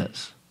like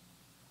this.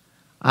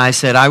 I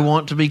said, I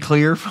want to be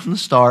clear from the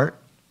start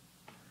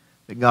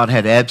that God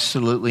had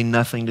absolutely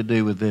nothing to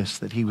do with this,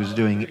 that he was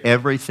doing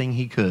everything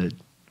he could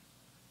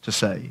to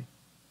save.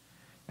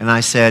 And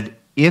I said,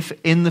 if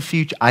in the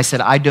future,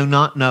 I do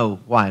not know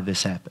why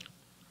this happened.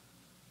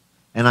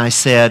 And I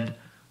said,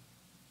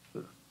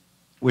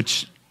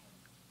 which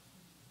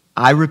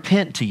I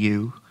repent to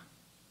you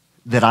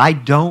that I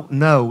don't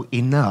know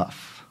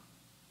enough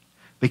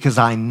because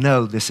I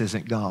know this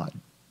isn't God.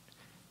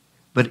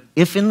 But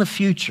if in the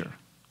future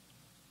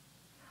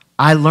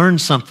I learned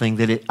something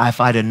that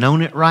if I'd have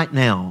known it right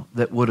now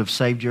that would have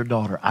saved your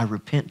daughter, I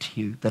repent to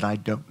you that I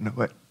don't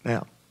know it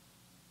now.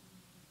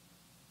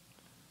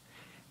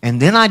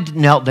 And then I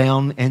knelt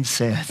down and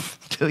said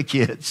to the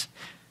kids,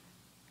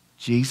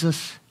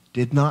 Jesus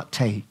did not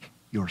take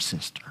your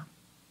sister.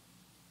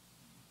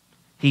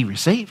 He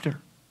received her,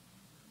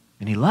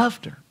 and he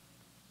loved her,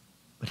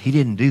 but he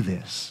didn't do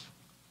this.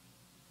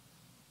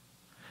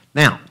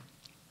 Now,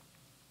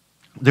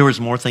 there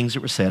was more things that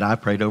were said. I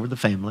prayed over the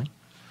family,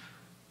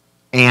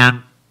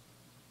 and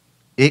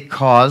it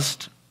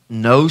caused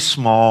no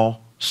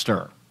small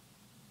stir.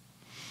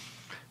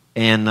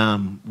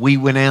 And we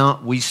went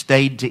out, we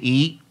stayed to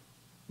eat,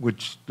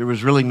 which there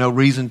was really no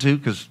reason to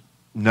because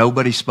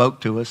nobody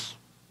spoke to us.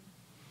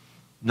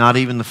 Not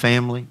even the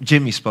family.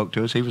 Jimmy spoke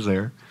to us. He was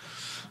there.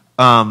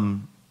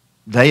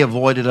 They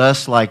avoided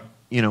us like,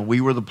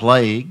 we were the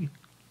plague.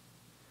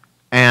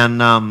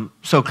 And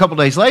so a couple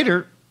days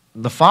later,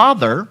 the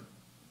father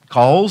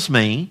calls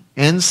me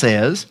and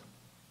says,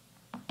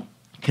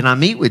 can I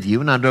meet with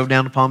you? And I drove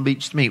down to Palm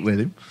Beach to meet with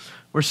him.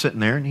 We're sitting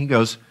there, and he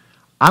goes,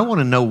 I want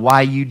to know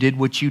why you did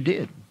what you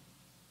did.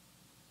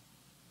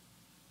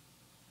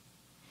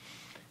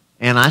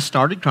 And I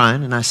started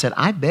crying, and I said,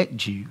 I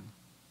begged you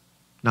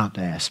not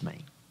to ask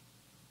me.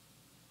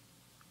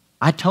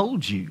 I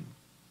told you.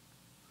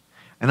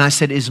 And I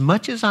said, as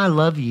much as I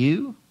love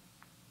you,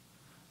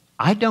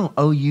 I don't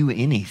owe you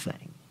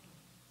anything.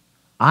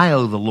 I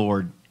owe the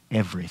Lord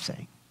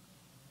everything.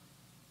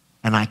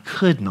 And I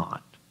could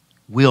not,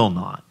 will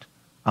not,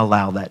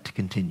 allow that to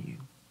continue.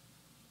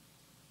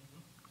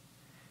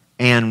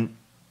 And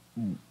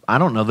I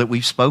don't know that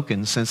we've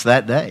spoken since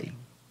that day.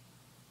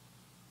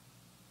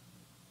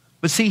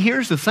 But see,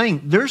 here's the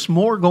thing. There's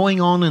more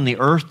going on in the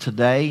earth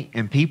today,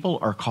 and people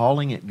are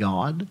calling it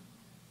God.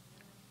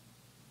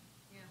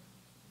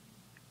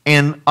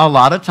 And a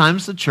lot of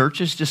times the church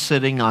is just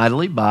sitting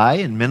idly by,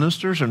 and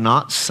ministers are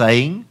not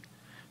saying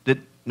that,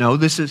 no,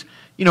 this is,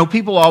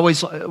 people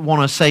always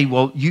want to say,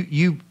 well,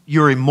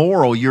 you're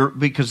immoral,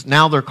 because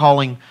now they're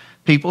calling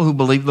people who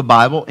believe the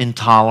Bible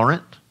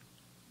intolerant.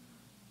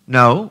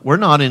 No, we're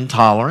not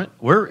intolerant.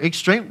 We're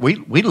extreme.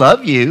 We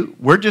love you.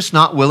 We're just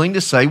not willing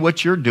to say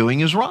what you're doing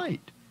is right.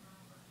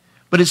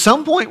 But at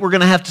some point, we're going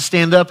to have to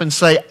stand up and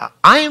say,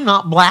 I am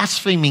not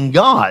blaspheming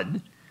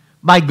God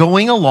by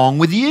going along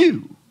with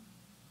you.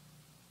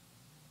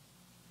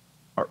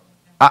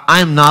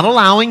 I am not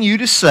allowing you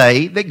to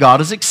say that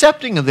God is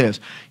accepting of this.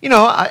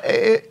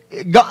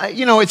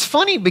 It's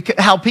funny because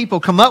how people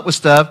come up with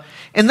stuff,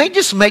 and they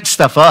just make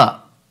stuff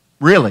up,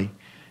 really.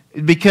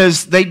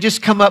 Because they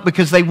just come up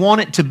because they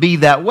want it to be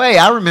that way.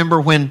 I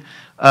remember when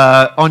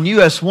on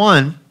US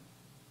 1,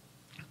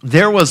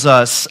 there was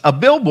a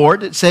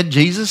billboard that said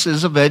Jesus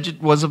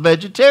was a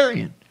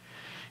vegetarian.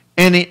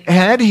 And it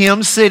had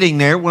him sitting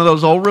there, one of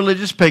those old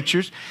religious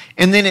pictures,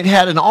 and then it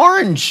had an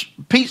orange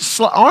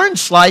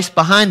slice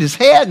behind his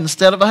head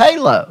instead of a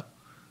halo.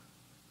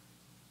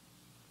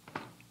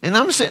 And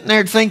I'm sitting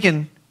there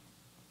thinking,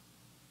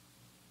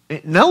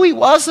 no, he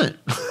wasn't.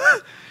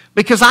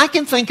 Because I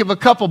can think of a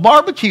couple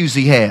barbecues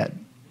he had.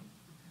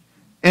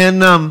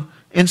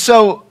 And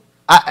so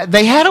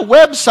they had a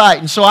website,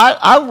 and so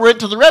I went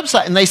to the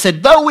website, and they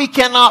said, though we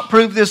cannot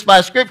prove this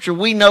by Scripture,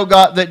 we know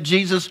God that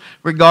Jesus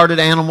regarded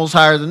animals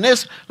higher than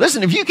this.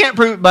 Listen, if you can't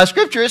prove it by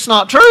Scripture, it's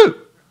not true.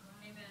 Amen.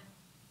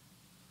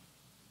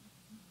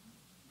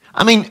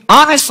 I mean,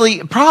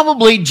 honestly,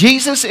 probably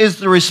Jesus is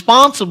the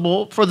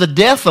responsible for the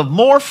death of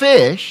more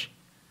fish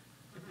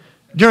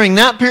during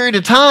that period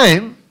of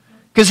time,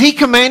 because he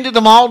commanded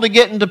them all to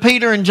get into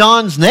Peter and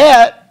John's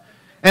net,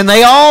 and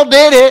they all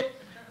did it.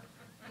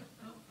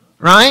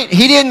 Right?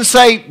 He didn't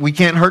say, we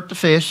can't hurt the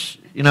fish,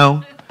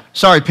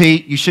 Sorry,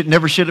 Pete, you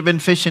never should have been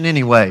fishing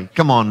anyway.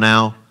 Come on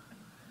now.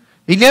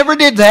 He never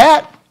did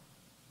that.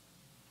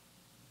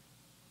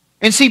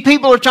 And see,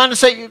 people are trying to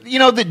say,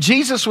 that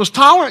Jesus was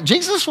tolerant.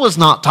 Jesus was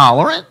not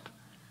tolerant.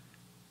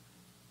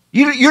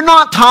 You're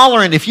not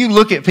tolerant if you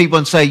look at people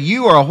and say,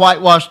 you are a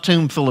whitewashed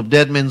tomb full of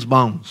dead men's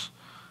bones.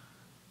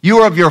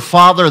 You are of your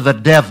father, the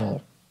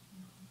devil.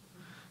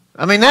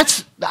 I mean,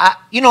 I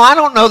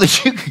don't know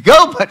that you could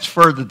go much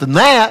further than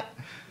that.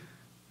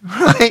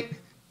 Right?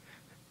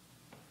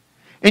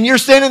 And you're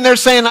standing there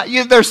saying,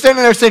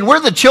 we're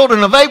the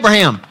children of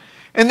Abraham.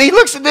 And he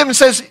looks at them and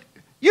says,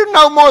 you're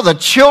no more the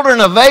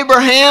children of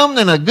Abraham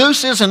than a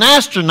goose is an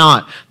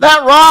astronaut.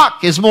 That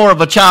rock is more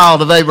of a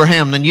child of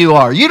Abraham than you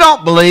are. You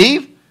don't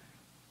believe.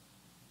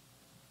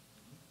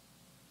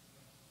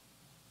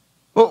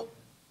 Well,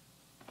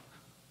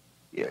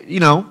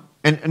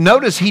 and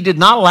notice he did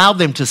not allow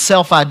them to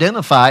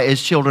self-identify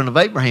as children of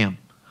Abraham.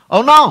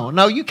 Oh,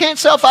 no, you can't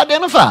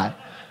self-identify.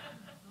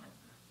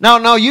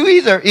 No, you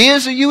either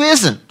is or you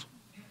isn't.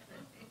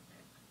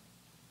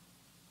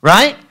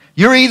 Right?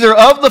 You're either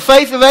of the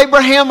faith of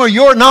Abraham or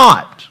you're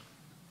not.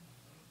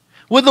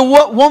 With the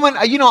woman,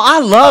 I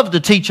love to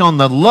teach on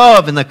the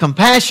love and the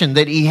compassion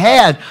that he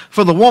had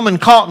for the woman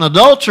caught in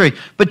adultery.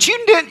 But he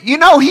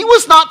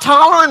was not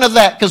tolerant of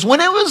that, because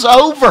when it was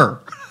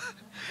over,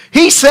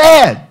 he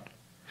said,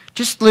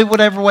 just live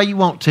whatever way you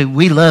want to.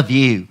 We love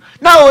you.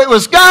 No, it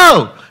was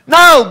go.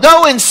 No,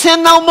 go and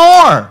sin no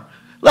more,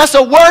 lest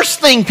a worse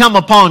thing come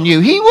upon you.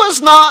 He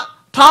was not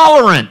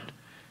tolerant.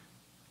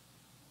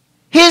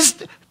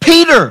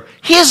 Peter,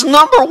 his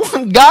number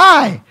one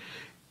guy,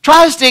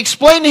 tries to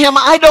explain to him,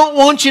 I don't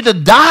want you to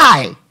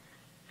die.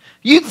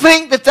 You'd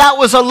think that that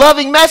was a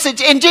loving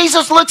message. And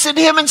Jesus looks at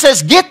him and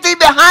says, "Get thee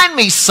behind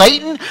me,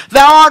 Satan.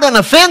 Thou art an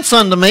offense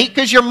unto me,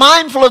 because you're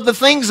mindful of the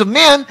things of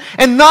men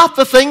and not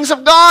the things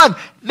of God."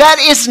 That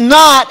is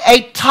not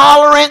a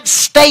tolerant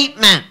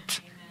statement.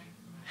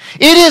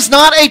 It is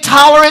not a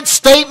tolerant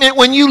statement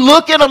when you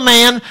look at a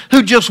man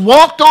who just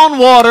walked on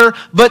water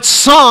but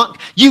sunk.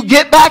 You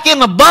get back in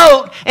the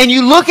boat and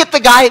you look at the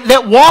guy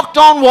that walked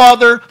on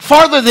water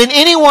farther than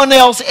anyone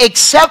else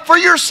except for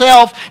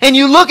yourself, and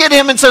you look at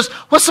him and says,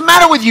 "What's the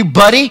matter with you,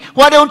 buddy?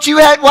 Why didn't you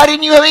have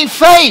any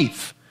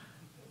faith?"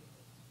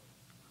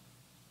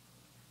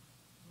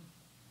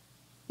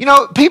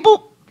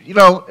 People,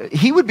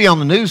 he would be on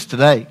the news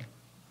today.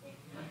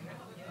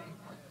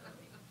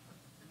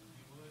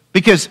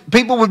 Because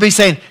people would be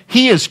saying,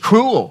 "He is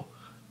cruel.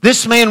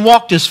 This man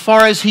walked as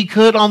far as he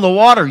could on the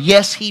water.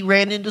 Yes, he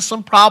ran into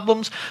some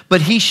problems,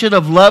 but he should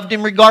have loved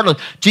him regardless."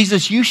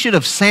 Jesus, you should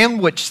have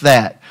sandwiched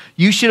that.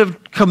 You should have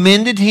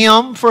commended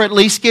him for at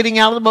least getting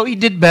out of the boat. He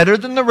did better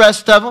than the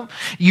rest of them.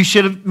 You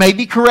should have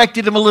maybe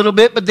corrected him a little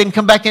bit, but then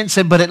come back in and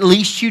said, "But at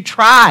least you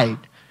tried."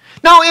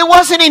 No, it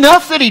wasn't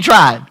enough that he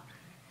tried.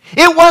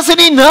 It wasn't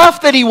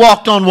enough that he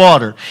walked on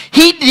water.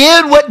 He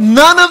did what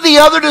none of the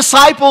other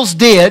disciples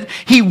did.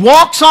 He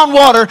walks on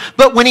water,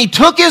 but when he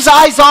took his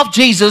eyes off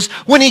Jesus,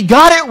 when he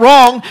got it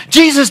wrong,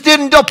 Jesus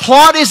didn't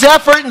applaud his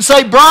effort and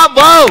say,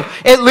 "Bravo,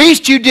 at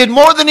least you did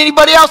more than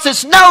anybody else."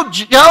 It's, "No,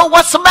 Joe,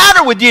 what's the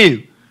matter with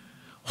you?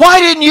 Why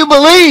didn't you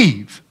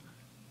believe?"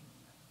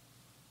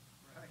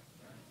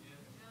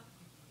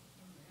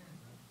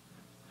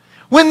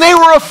 When they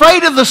were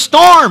afraid of the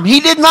storm,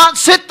 he did not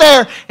sit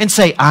there and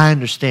say, "I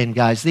understand,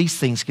 guys, these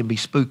things can be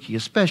spooky,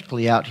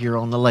 especially out here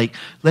on the lake.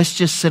 Let's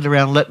just sit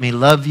around and let me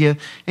love you." And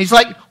he's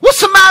like,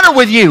 "What's the matter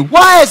with you?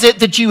 Why is it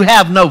that you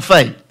have no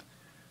faith?"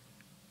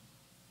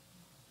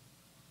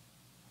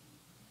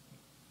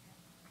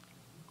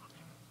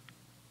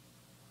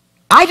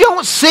 I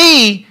don't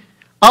see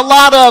a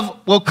lot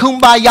of,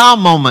 kumbaya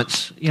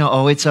moments.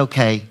 "Oh, it's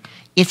okay.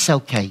 It's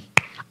okay.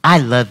 I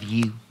love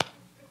you."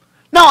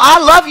 No, I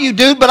love you,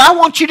 dude, but I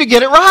want you to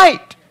get it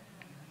right.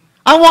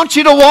 I want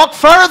you to walk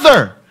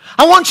further.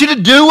 I want you to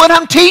do what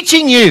I'm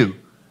teaching you.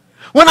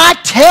 When I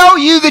tell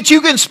you that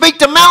you can speak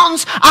to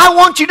mountains, I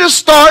want you to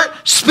start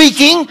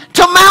speaking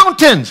to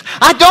mountains.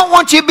 I don't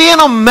want you being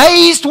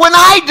amazed when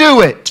I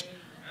do it.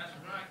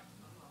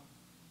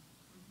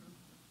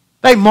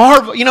 They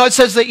marvel. It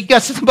says that he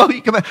got to the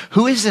boat.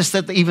 Who is this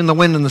that even the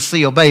wind and the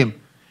sea obey him?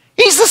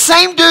 He's the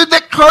same dude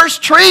that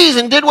cursed trees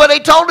and did what they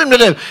told him to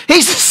do.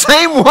 He's the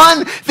same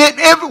one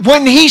that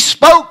when he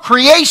spoke,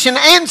 creation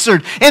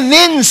answered and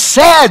then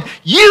said,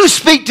 "You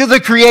speak to the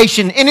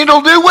creation and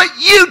it'll do what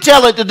you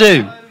tell it to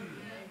do."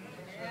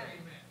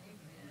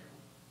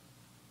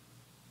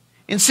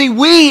 And see,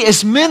 we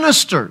as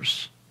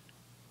ministers,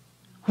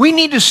 we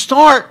need to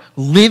start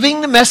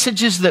living the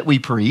messages that we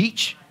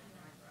preach.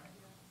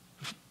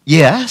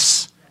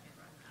 Yes.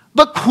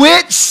 But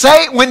quit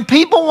saying, when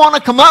people want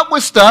to come up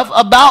with stuff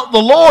about the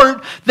Lord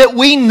that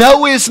we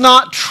know is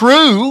not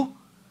true,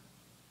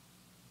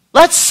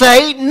 let's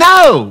say,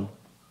 "No.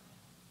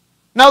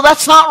 No,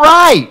 that's not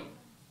right.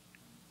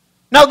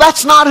 No,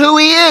 that's not who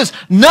he is.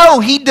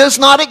 No, he does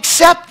not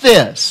accept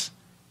this."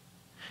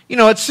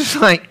 It's just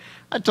like,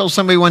 I told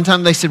somebody one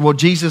time, they said, "Well,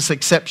 Jesus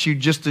accepts you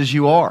just as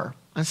you are."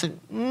 I said,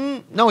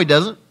 "No, he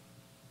doesn't.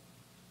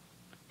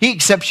 He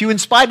accepts you in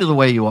spite of the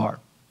way you are."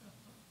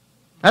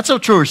 That's a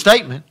truer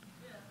statement.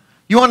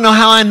 You want to know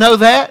how I know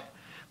that?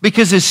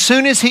 Because as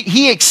soon as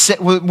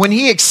when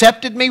he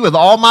accepted me with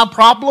all my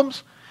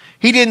problems,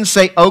 he didn't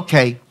say,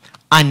 "Okay,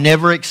 I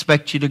never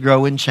expect you to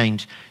grow and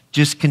change.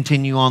 Just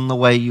continue on the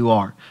way you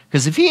are."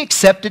 Because if he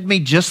accepted me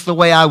just the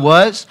way I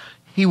was,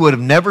 he would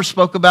have never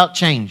spoke about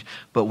change.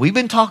 But we've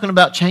been talking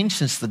about change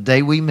since the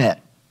day we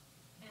met.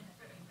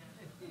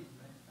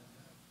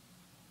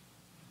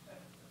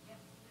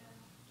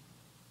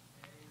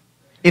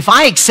 If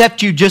I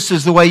accept you just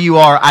as the way you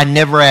are, I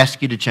never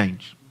ask you to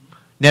change.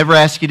 Never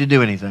ask you to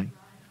do anything.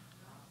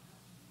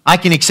 I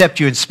can accept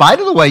you in spite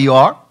of the way you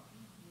are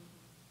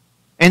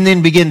and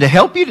then begin to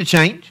help you to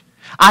change.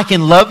 I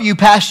can love you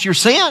past your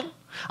sin.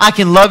 I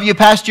can love you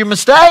past your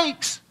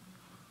mistakes.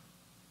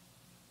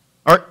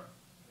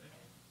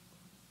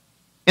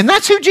 And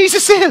that's who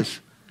Jesus is.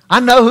 I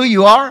know who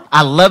you are.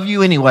 I love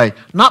you anyway. I'm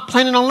not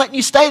planning on letting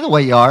you stay the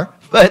way you are,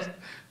 but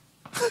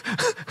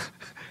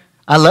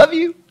I love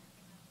you.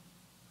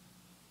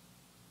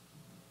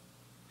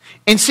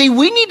 And see,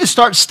 we need to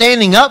start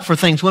standing up for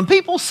things. When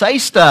people say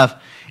stuff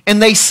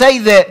and they say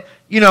that,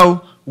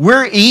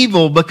 we're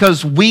evil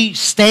because we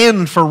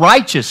stand for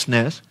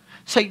righteousness,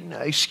 say, "No,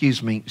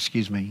 excuse me.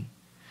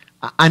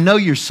 I know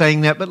you're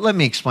saying that, but let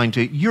me explain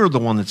to you. You're the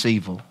one that's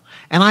evil.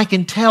 And I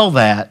can tell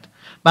that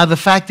by the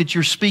fact that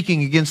you're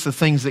speaking against the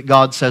things that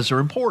God says are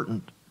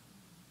important.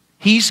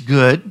 He's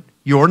good,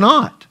 you're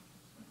not."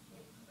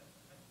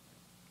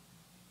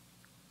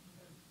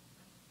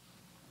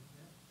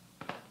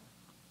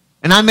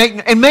 And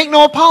make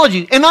no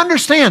apology. And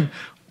understand,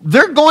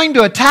 they're going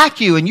to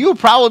attack you, and you'll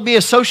probably be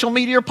a social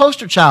media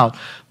poster child.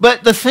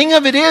 But the thing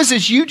of it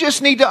is you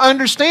just need to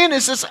understand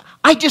is this,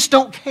 I just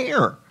don't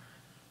care.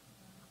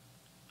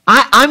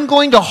 I'm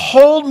going to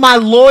hold my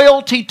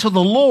loyalty to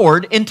the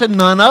Lord and to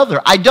none other.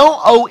 I don't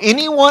owe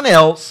anyone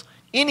else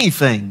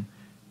anything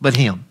but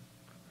Him.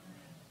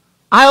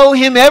 I owe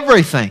Him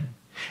everything.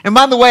 And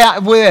by the way,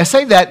 I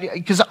say that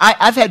because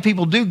I've had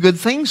people do good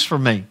things for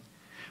me.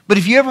 But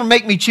if you ever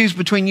make me choose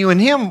between you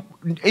and Him,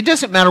 it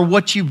doesn't matter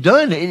what you've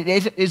done.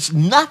 It's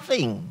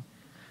nothing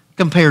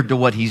compared to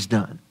what He's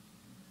done.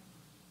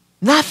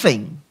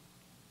 Nothing.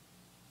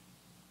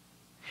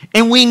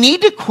 And we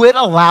need to quit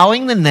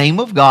allowing the name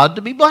of God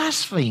to be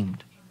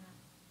blasphemed.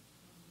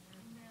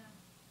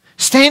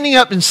 Standing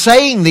up and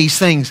saying these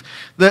things,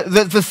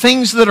 the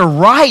things that are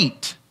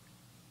right.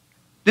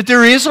 That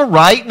there is a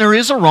right and there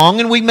is a wrong,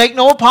 and we make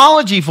no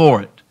apology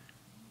for it.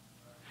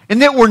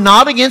 And that we're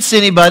not against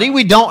anybody,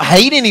 we don't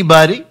hate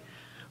anybody,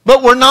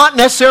 but we're not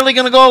necessarily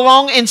going to go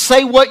along and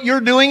say what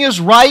you're doing is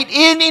right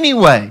in any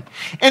way.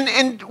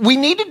 And we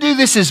need to do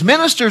this as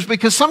ministers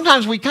because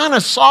sometimes we kind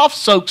of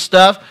soft-soak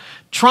stuff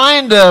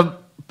trying to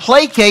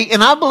placate,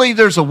 and I believe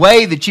there's a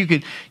way that you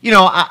could,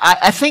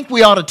 I think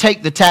we ought to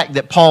take the tack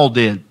that Paul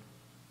did.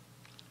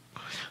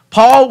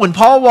 When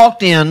Paul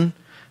walked in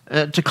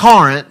to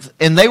Corinth,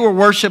 and they were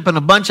worshiping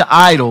a bunch of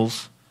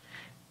idols,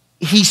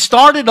 he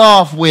started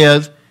off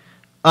with,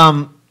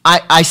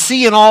 I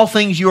see in all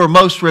things you are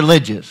most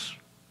religious.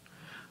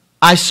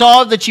 I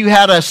saw that you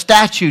had a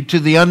statue to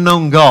the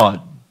unknown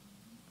God.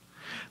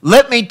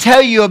 Let me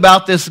tell you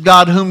about this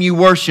God whom you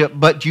worship,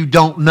 but you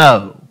don't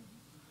know.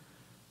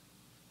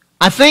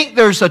 I think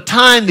there's a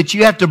time that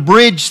you have to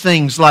bridge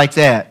things like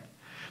that.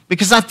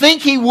 Because I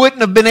think he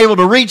wouldn't have been able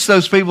to reach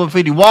those people if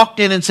he walked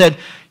in and said,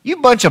 you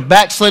bunch of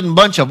backslidden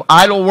bunch of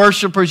idol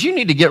worshipers, you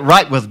need to get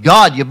right with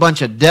God, you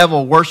bunch of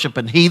devil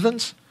worshiping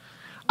heathens.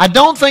 I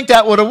don't think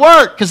that would have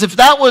worked, because if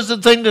that was the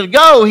thing to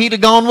go, he'd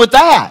have gone with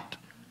that.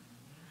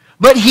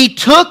 But he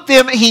took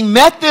them, he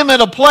met them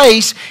at a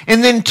place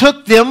and then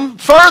took them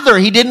further.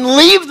 He didn't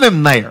leave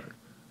them there.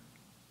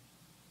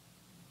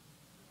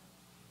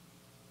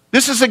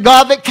 This is a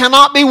God that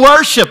cannot be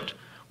worshipped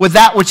with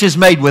that which is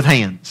made with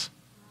hands.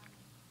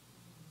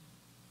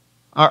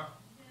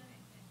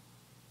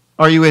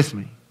 Are you with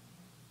me?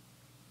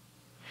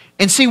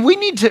 And see, we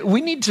need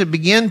to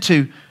begin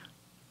to,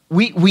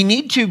 we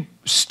need to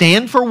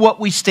stand for what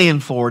we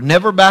stand for,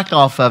 never back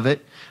off of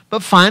it,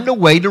 but find a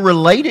way to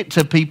relate it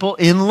to people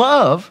in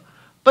love,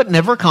 but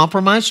never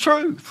compromise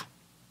truth.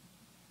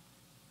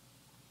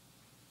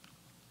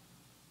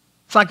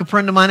 It's like a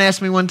friend of mine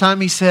asked me one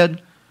time, he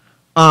said,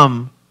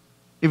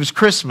 it was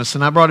Christmas,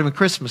 and I brought him a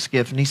Christmas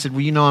gift, and he said,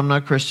 well, you know I'm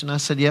not a Christian. I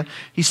said, yeah.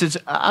 He says,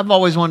 I've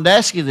always wanted to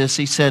ask you this.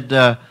 He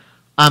said,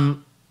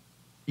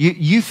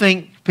 you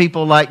think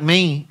people like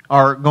me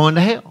are going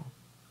to hell?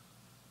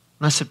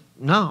 And I said,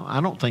 no, I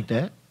don't think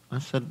that. I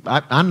said,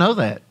 I know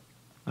that.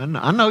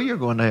 I know you're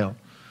going to hell.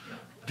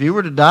 If you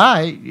were to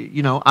die,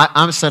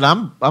 I said,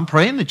 I'm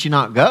praying that you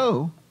not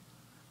go.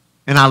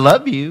 And I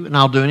love you, and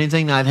I'll do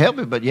anything that'd help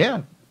you. But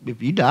yeah,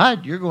 if you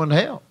died, you're going to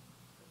hell.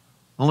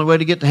 Only way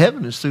to get to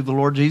heaven is through the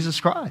Lord Jesus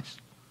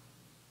Christ.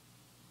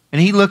 And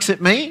he looks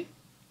at me, and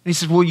he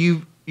says, well,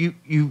 you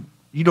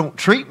don't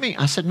treat me.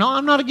 I said, no,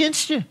 I'm not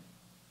against you.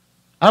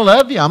 I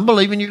love you. I'm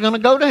believing you're going to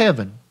go to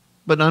heaven.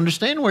 But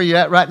understand where you're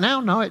at right now.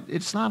 No,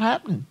 it's not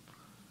happening.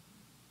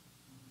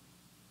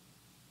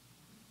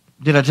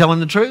 Did I tell him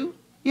the truth?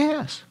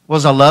 Yes.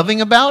 Was I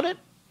loving about it?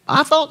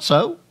 I thought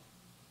so.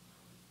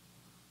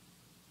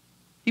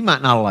 He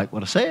might not have liked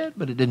what I said,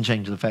 but it didn't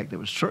change the fact that it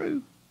was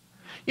true.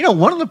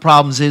 One of the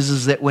problems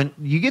is that when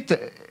you get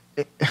the...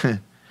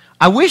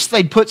 I wish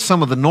they'd put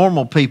some of the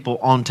normal people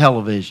on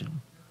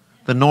television,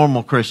 the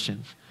normal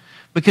Christians.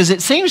 Because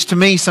it seems to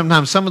me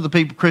sometimes some of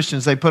the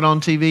Christians they put on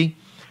TV,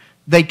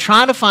 they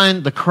try to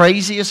find the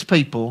craziest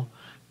people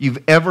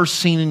you've ever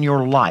seen in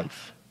your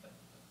life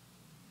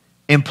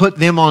and put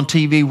them on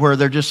TV where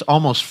they're just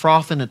almost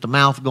frothing at the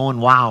mouth going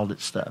wild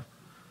at stuff.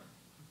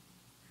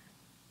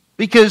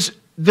 Because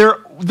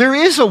there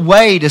is a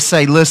way to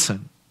say,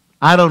 listen,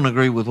 I don't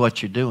agree with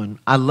what you're doing.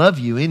 I love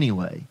you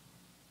anyway.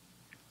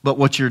 But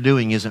what you're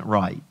doing isn't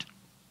right.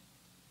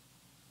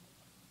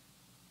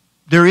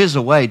 There is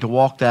a way to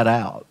walk that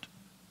out.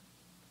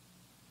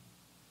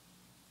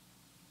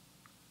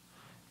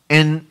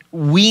 And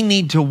we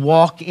need to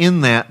walk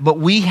in that, but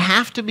we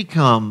have to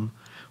become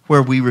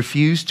where we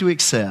refuse to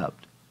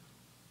accept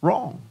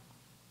wrong.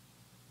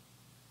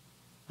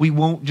 We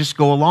won't just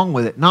go along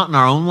with it. Not in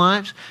our own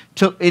lives.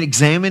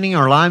 Examining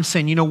our lives,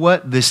 saying, you know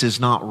what, this is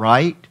not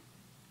right.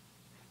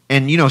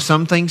 And,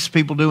 some things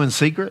people do in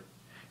secret.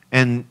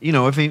 And,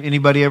 if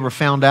anybody ever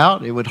found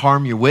out, it would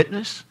harm your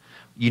witness.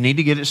 You need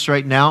to get it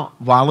straightened out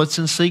while it's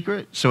in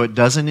secret so it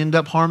doesn't end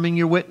up harming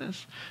your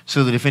witness.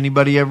 So that if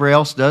anybody ever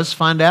else does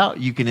find out,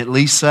 you can at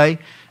least say,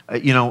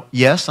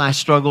 yes, I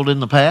struggled in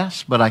the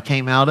past, but I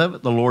came out of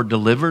it. The Lord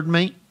delivered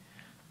me.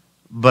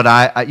 But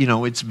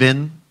it's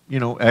been,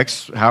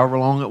 X, however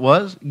long it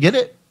was. Get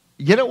it?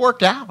 Get it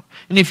worked out.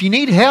 And if you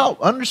need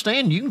help,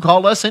 understand, you can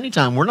call us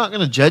anytime. We're not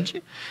going to judge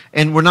you,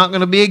 and we're not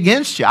going to be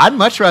against you. I'd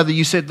much rather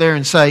you sit there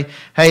and say,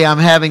 hey, I'm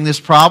having this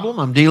problem.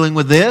 I'm dealing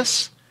with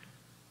this.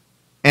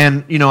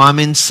 And, I'm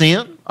in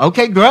sin.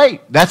 Okay,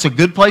 great. That's a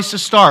good place to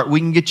start. We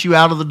can get you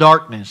out of the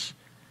darkness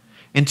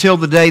until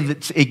the day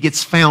that it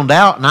gets found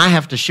out and I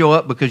have to show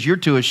up because you're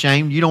too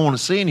ashamed. You don't want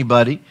to see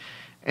anybody.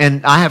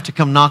 And I have to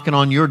come knocking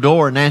on your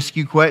door and ask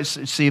you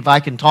questions, see if I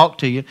can talk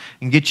to you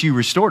and get you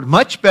restored.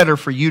 Much better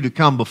for you to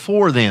come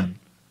before then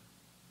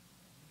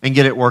and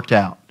get it worked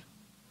out.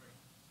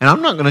 And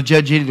I'm not going to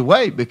judge you either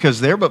way, because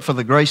there, but for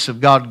the grace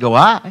of God go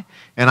I.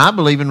 And I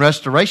believe in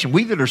restoration.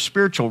 We that are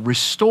spiritual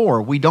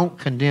restore. We don't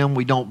condemn.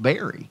 We don't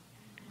bury.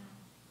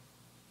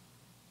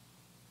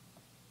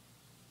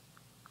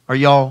 Are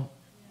y'all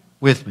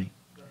with me?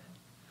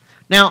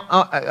 Now,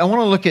 I want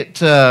to look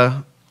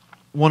at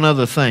one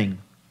other thing.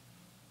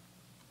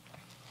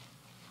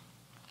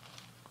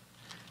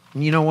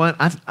 You know what?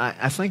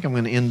 I think I'm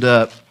going to end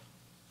up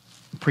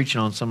preaching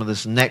on some of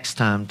this next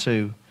time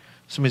too.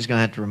 Somebody's going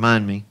to have to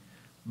remind me.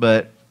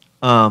 But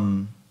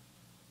go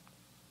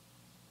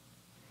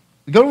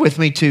with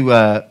me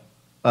to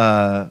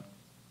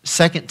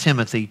 2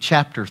 Timothy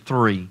chapter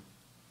 3.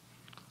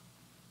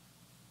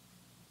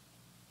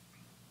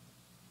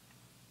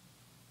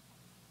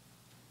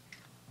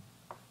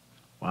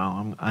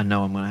 Wow, I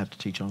know I'm going to have to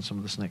teach on some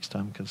of this next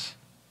time, because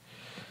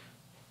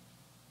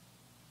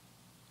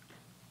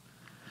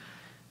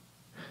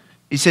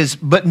he says,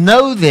 but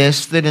know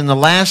this, that in the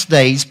last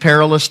days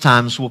perilous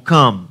times will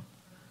come.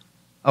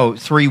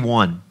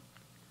 3:1.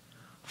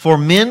 For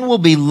men will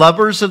be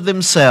lovers of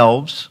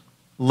themselves,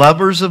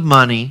 lovers of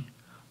money,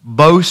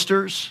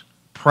 boasters,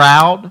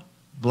 proud,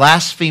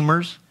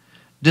 blasphemers,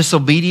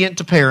 disobedient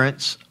to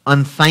parents,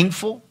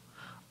 unthankful,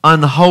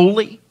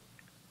 unholy.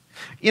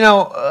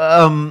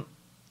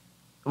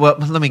 Well,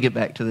 let me get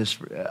back to this.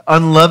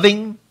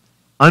 Unloving,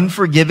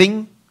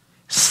 unforgiving,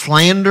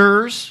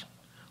 slanderers,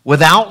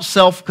 without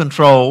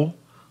self-control,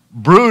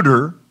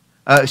 brutal,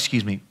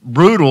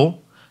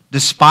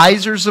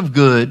 despisers of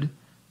good,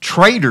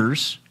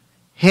 traitors,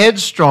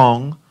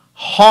 headstrong,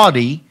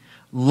 haughty,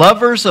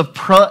 lovers of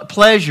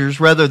pleasures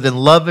rather than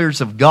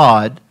lovers of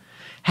God,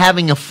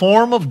 having a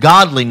form of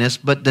godliness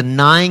but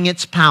denying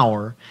its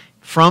power.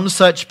 From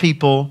such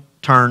people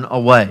turn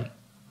away.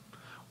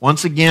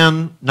 Once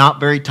again, not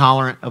very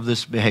tolerant of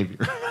this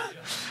behavior.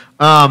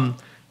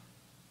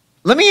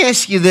 Let me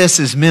ask you this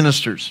as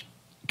ministers,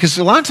 because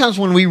a lot of times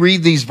when we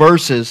read these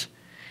verses,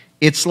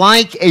 it's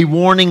like a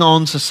warning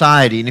on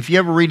society. And if you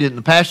ever read it in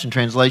the Passion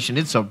Translation,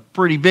 it's a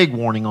pretty big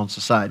warning on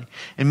society.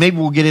 And maybe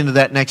we'll get into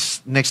that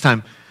next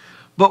time.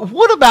 But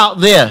what about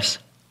this?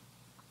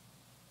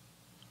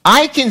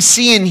 I can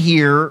see in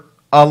here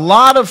a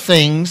lot of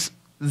things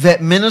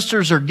that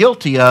ministers are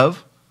guilty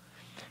of.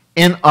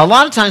 And a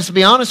lot of times, to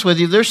be honest with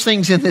you, there's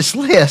things in this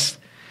list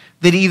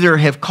that either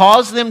have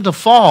caused them to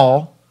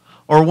fall,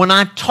 or when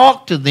I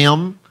talk to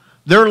them,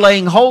 they're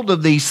laying hold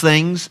of these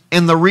things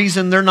and the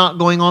reason they're not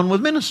going on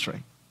with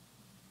ministry.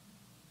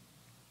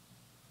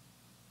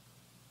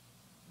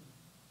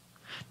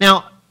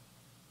 Now,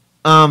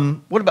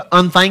 what about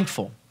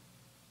unthankful?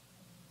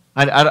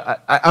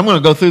 I'm going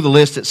to go through the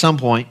list at some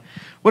point.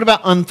 What about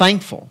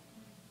unthankful?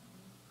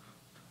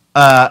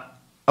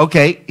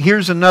 Okay,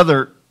 here's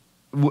another.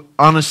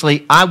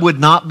 Honestly, I would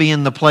not be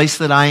in the place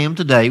that I am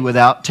today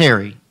without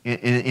Terry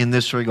in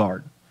this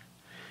regard.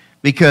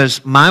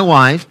 Because my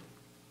wife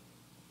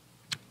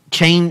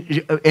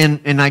changed,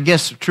 and I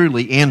guess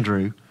truly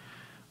Andrew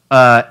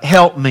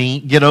helped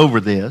me get over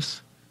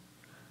this,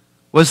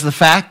 was the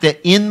fact that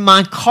in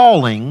my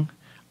calling,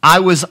 I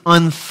was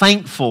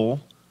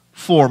unthankful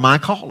for my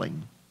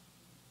calling.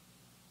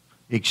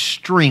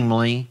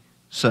 Extremely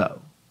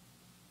so.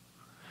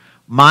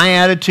 My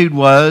attitude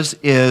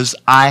is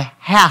I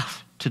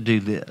have to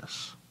do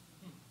this.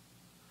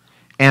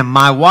 And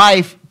my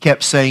wife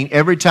kept saying,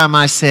 every time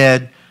I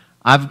said,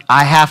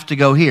 I have to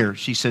go here,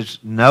 she says,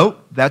 no,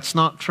 that's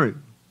not true.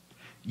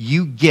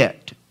 You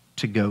get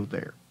to go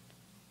there.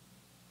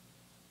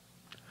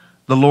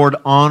 The Lord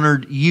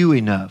honored you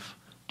enough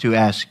to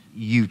ask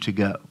you to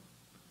go.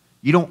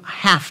 You don't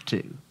have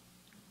to.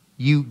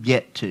 You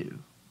get to.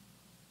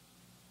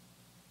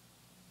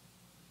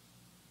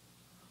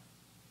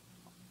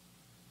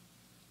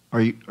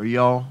 Are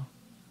y'all?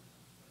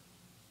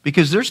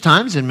 Because there's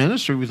times in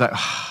ministry we're like,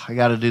 oh, I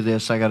got to do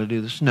this, I got to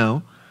do this.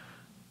 No.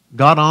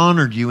 God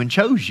honored you and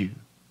chose you.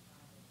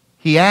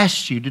 He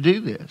asked you to do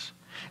this.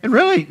 And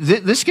really,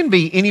 this can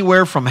be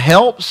anywhere from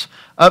helps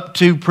up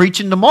to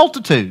preaching to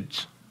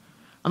multitudes.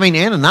 I mean,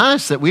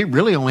 Ananias, that we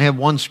really only have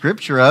one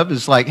scripture of,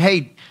 is like,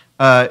 hey,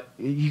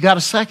 you got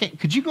a second?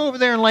 Could you go over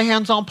there and lay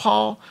hands on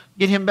Paul,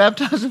 get him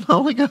baptized in the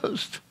Holy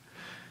Ghost?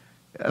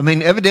 I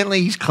mean,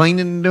 evidently he's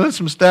cleaning and doing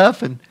some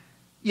stuff, and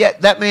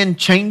yet that man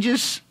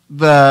changes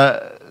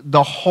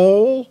the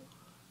whole,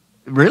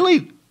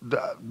 really,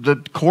 the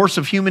course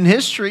of human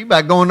history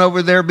by going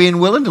over there, being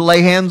willing to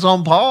lay hands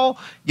on Paul,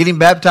 get him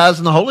baptized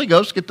in the Holy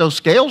Ghost, get those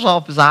scales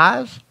off his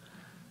eyes.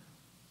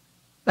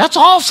 That's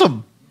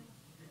awesome.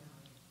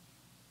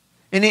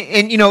 And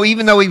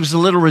even though he was a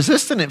little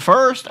resistant at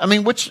first,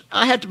 which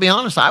I have to be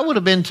honest, I would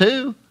have been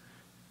too.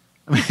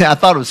 I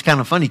thought it was kind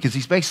of funny because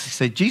he's basically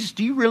said, Jesus,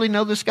 do you really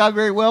know this guy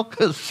very well?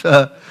 Because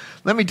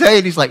let me tell you,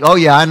 and he's like, oh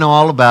yeah, I know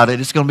all about it.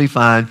 It's going to be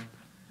fine.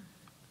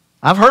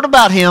 I've heard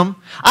about him.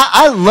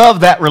 I love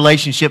that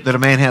relationship that a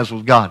man has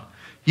with God.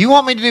 You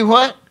want me to do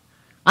what?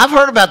 I've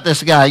heard about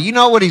this guy. You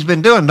know what he's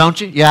been doing, don't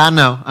you? Yeah,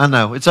 I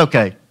know. It's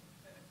okay.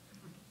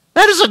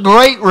 That is a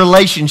great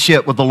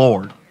relationship with the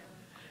Lord.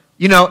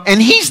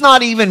 And he's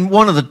not even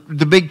one of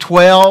the big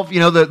 12,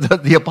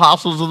 the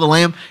apostles of the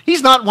Lamb.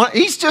 He's not one.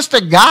 He's just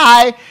a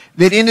guy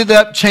that ended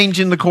up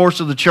changing the course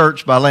of the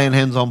church by laying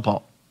hands on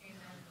Paul.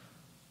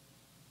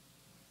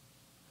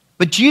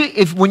 But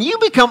when you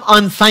become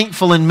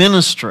unthankful in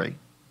ministry,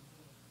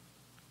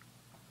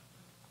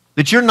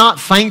 that you're not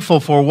thankful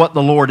for what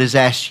the Lord has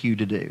asked you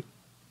to do,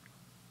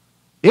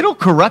 it'll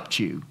corrupt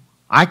you.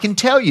 I can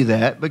tell you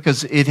that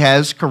because it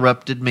has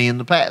corrupted me in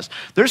the past.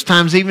 There's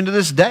times even to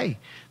this day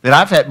that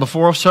I've had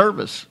before a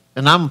service,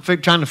 and I'm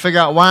trying to figure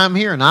out why I'm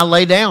here, and I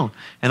lay down,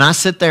 and I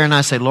sit there and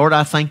I say, Lord,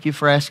 I thank you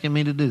for asking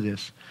me to do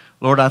this.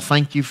 Lord, I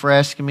thank you for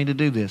asking me to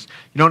do this.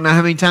 You don't know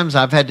how many times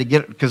I've had to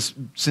get, because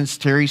since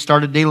Terry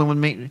started dealing with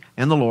me,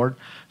 and the Lord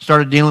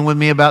started dealing with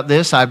me about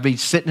this, I'd be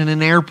sitting in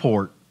an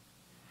airport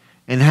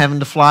and having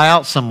to fly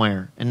out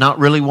somewhere and not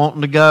really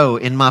wanting to go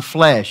in my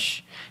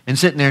flesh and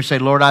sitting there and say,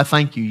 Lord, I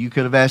thank you. You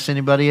could have asked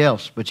anybody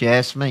else, but you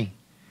asked me.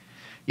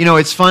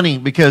 It's funny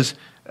because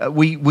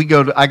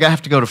I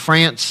have to go to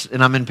France,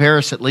 and I'm in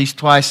Paris at least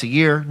twice a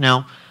year.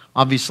 Now,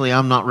 obviously,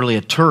 I'm not really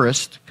a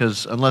tourist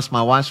because unless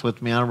my wife's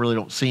with me, I really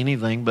don't see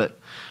anything. But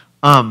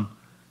I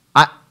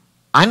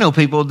know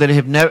people that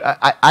have never.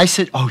 I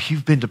said, "Oh,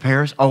 you've been to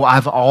Paris? Oh,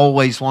 I've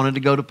always wanted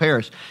to go to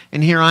Paris."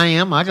 And here I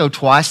am. I go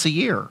twice a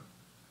year.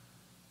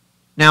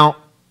 Now,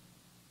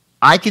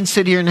 I can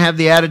sit here and have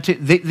the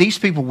attitude. These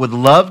people would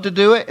love to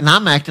do it, and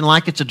I'm acting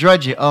like it's a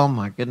drudge. Oh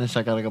my goodness,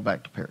 I got to go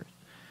back to Paris.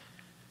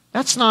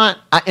 That's not,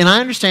 and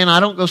I understand I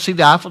don't go see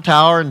the Eiffel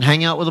Tower and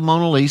hang out with the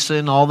Mona Lisa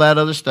and all that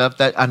other stuff.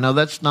 That I know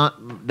that's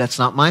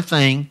not my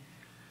thing.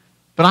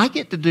 But I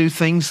get to do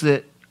things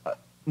that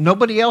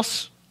nobody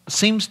else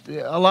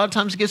a lot of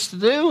times gets to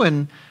do,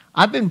 and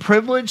I've been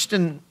privileged,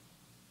 and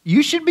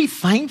you should be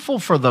thankful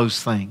for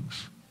those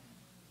things.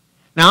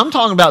 Now, I'm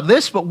talking about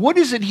this, but what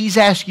is it he's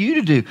asked you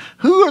to do?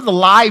 Who are the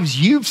lives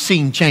you've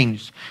seen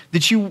changed?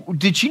 That you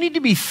need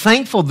to be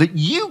thankful that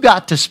you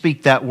got to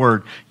speak that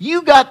word.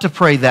 You got to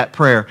pray that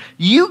prayer.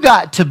 You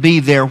got to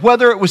be there,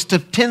 whether it was to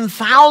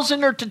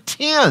 10,000 or to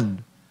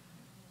 10.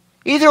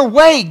 Either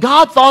way,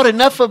 God thought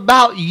enough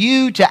about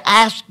you to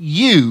ask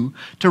you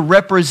to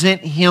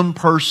represent Him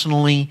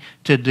personally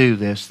to do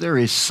this. There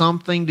is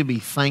something to be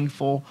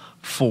thankful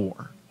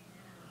for.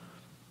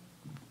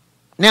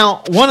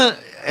 Now,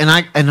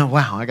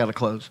 wow, I got to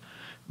close.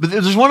 But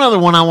there's one other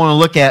one I want to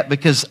look at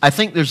because I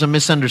think there's a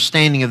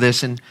misunderstanding of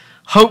this, and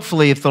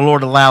hopefully, if the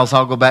Lord allows,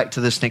 I'll go back to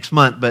this next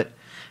month. But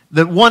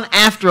the one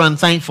after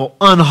unthankful,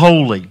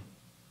 unholy.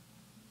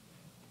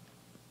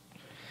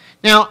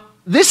 Now,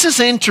 this is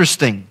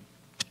interesting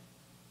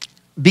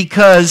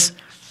because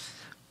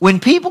when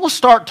people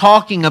start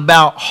talking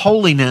about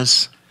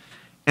holiness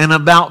and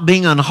about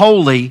being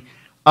unholy,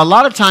 a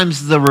lot of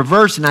times the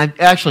reverse, and I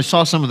actually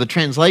saw some of the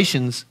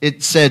translations,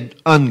 it said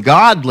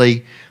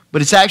ungodly,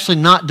 but it's actually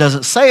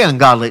doesn't say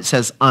ungodly, it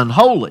says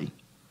unholy.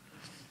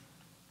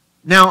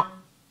 Now,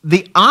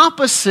 the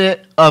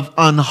opposite of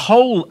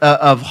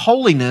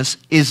holiness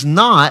is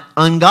not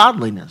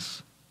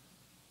ungodliness.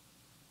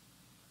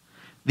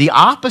 The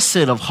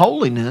opposite of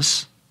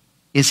holiness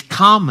is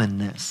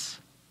commonness.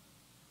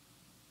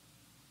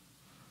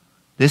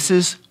 This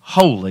is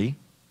holy.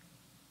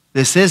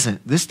 This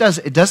isn't.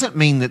 It doesn't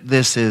mean that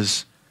this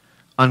is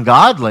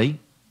ungodly.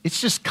 It's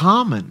just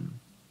common.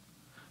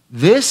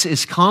 This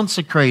is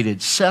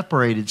consecrated,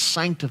 separated,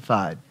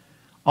 sanctified,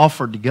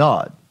 offered to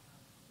God.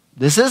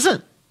 This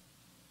isn't.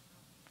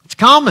 It's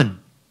common.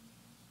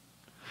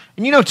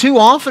 And too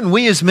often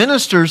we as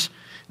ministers,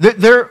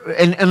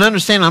 and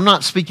understand I'm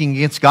not speaking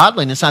against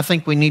godliness. I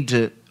think we need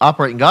to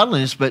operate in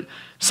godliness, but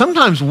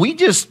sometimes we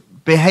just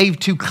behave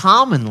too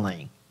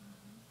commonly.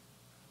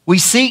 We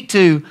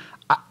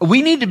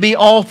need to be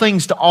all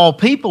things to all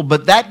people,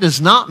 but that does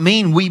not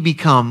mean we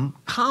become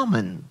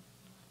common.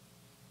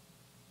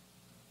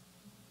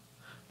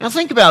 Now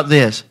think about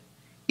this.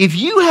 If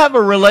you have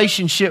a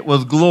relationship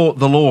with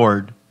the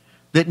Lord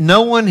that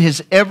no one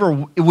has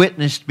ever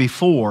witnessed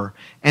before,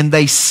 and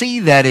they see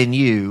that in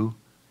you,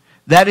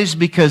 that is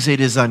because it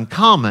is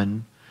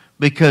uncommon,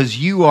 because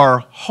you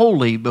are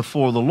holy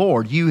before the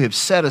Lord. You have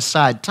set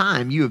aside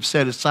time. You have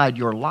set aside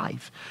your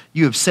life.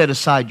 You have set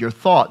aside your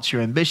thoughts,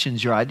 your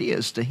ambitions, your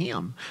ideas to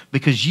Him,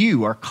 because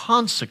you are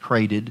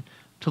consecrated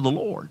to the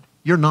Lord.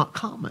 You're not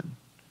common.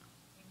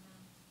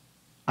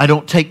 I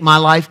don't take my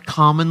life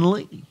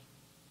commonly.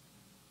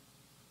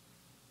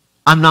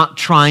 I'm not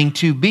trying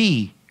to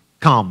be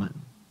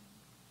common.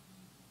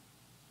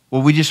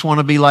 Well, we just want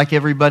to be like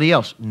everybody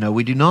else. No,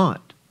 we do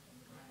not.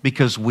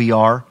 Because we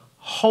are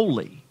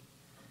holy.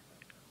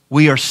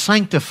 We are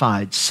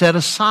sanctified, set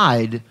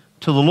aside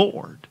to the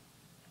Lord.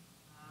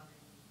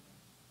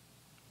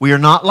 We are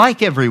not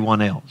like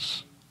everyone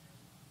else.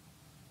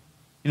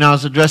 You know, I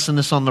was addressing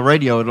this on the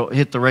radio. It'll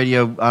hit the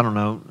radio, I don't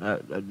know,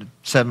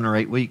 7 or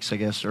 8 weeks, I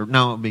guess. Or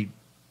no, it'll be,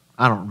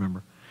 I don't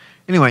remember.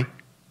 Anyway,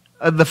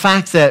 the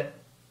fact that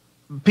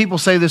people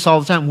say this all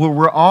the time, well,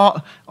 we're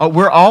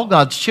all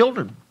God's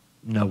children.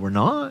 No, we're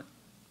not.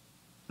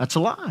 That's a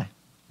lie.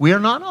 We are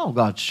not all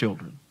God's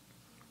children.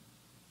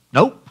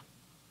 Nope.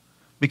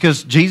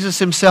 Because Jesus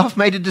himself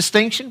made a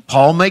distinction.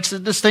 Paul makes a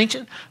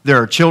distinction. There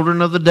are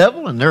children of the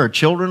devil and there are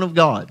children of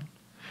God.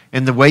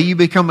 And the way you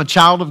become a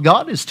child of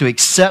God is to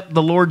accept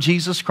the Lord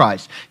Jesus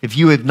Christ. If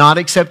you have not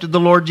accepted the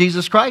Lord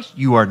Jesus Christ,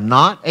 you are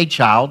not a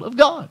child of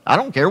God. I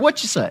don't care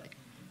what you say.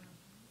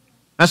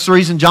 That's the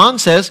reason John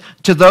says,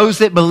 to those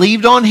that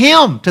believed on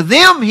him, to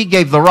them he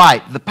gave the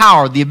right, the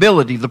power, the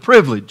ability, the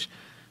privilege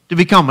to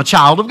become a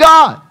child of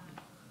God.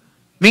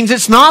 Means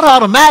it's not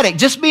automatic.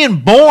 Just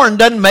being born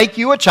doesn't make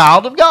you a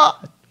child of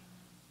God.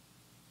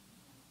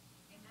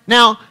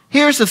 Now,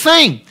 here's the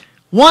thing.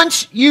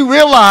 Once you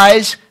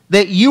realize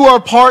that you are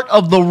part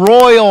of the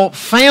royal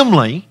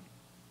family,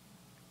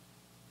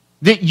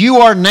 that you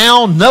are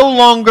now no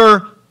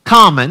longer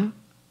common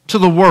to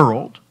the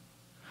world,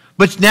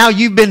 but now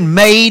you've been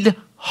made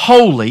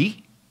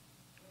holy.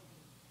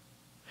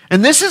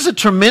 And this is a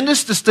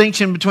tremendous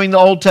distinction between the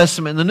Old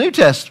Testament and the New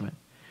Testament.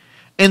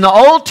 In the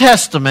Old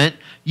Testament,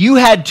 you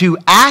had to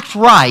act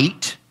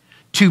right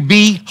to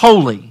be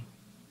holy.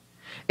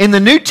 In the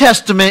New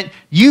Testament,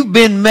 you've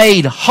been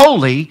made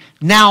holy,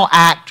 now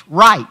act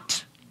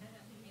right.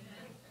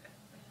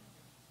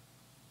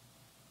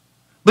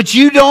 But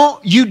you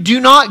do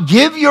not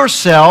give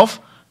yourself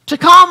to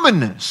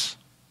commonness.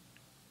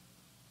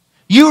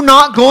 You're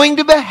not going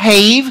to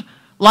behave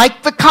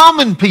like the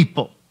common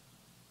people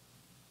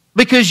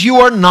because you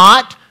are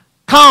not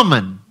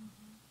common.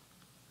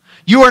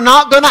 You are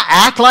not going to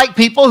act like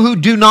people who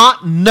do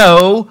not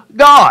know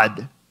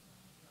God,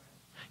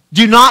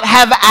 do not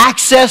have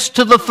access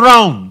to the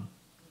throne.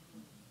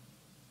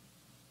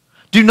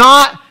 Do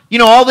not,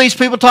 all these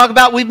people talk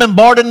about we've been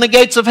barred in the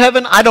gates of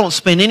heaven. I don't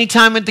spend any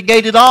time at the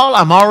gate at all.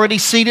 I'm already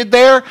seated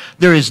there.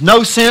 There is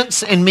no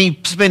sense in me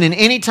spending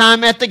any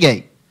time at the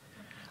gate.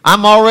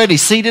 I'm already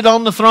seated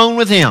on the throne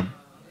with him.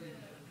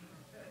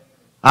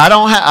 I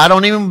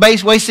don't even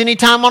waste any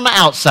time on the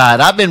outside.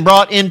 I've been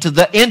brought into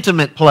the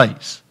intimate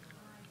place.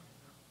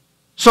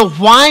 So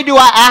why do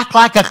I act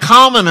like a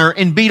commoner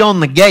and beat on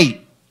the gate?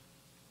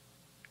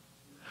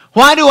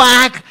 Why do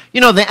I act,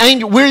 the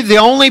angel, we're the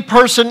only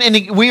person,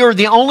 we are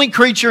the only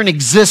creature in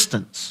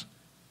existence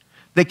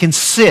that can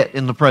sit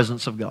in the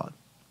presence of God.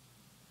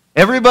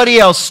 Everybody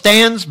else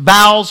stands,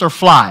 bows, or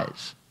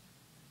flies.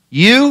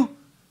 You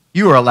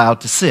are allowed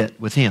to sit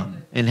with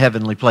him in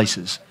heavenly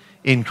places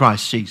in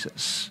Christ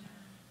Jesus.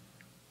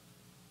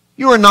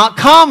 You are not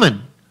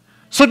common.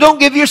 So don't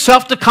give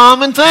yourself to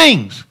common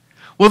things.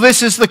 Well,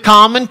 this is the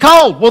common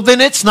cold. Well,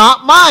 then it's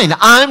not mine.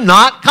 I'm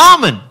not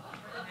common.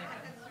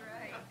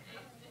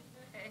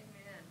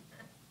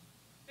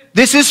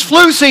 This is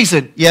flu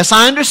season. Yes,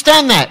 I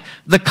understand that.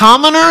 The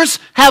commoners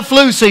have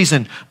flu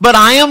season, but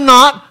I am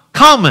not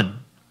common.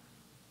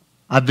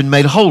 I've been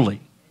made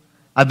holy.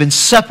 I've been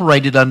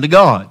separated unto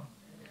God.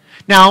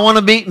 Now, I want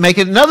to make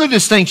another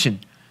distinction.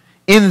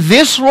 In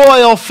this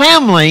royal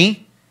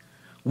family,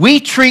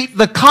 we treat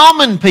the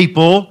common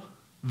people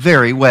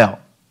very well.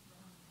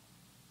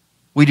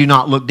 We do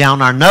not look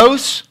down our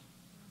nose.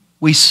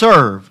 We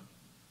serve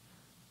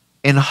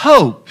in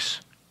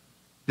hopes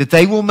that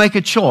they will make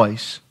a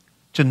choice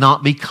to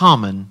not be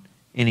common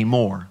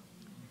anymore.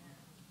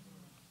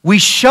 We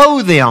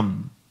show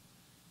them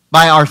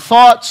by our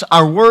thoughts,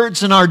 our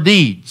words, and our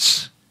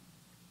deeds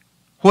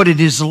what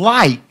it is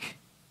like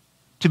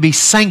to be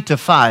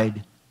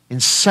sanctified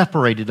and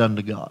separated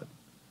unto God,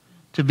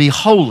 to be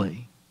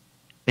holy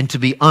and to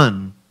be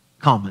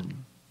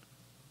uncommon.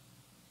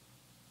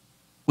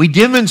 We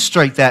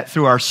demonstrate that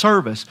through our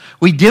service.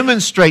 We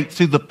demonstrate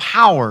through the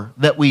power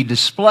that we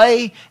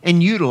display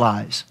and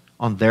utilize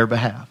on their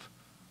behalf.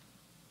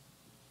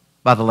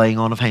 By the laying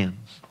on of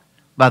hands,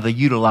 by the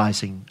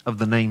utilizing of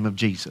the name of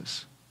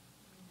Jesus.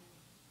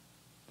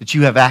 That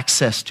you have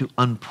access to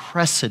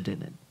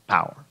unprecedented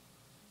power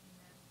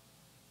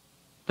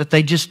that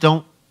they just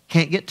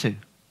can't get to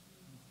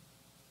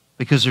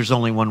because there's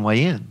only one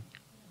way in.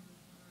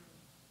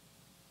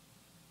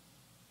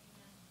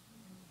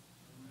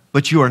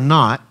 But you are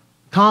not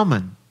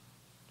common,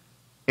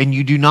 and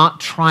you do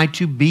not try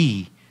to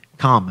be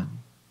common.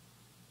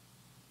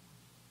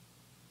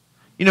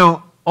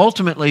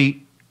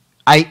 Ultimately,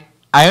 I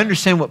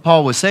understand what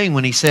Paul was saying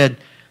when he said,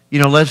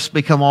 let's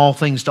become all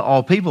things to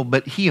all people.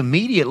 But he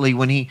immediately,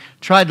 when he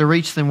tried to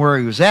reach them where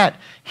he was at,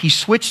 he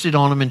switched it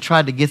on them and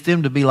tried to get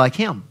them to be like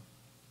him.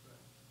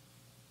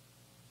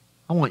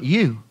 I want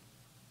you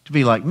to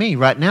be like me.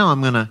 Right now,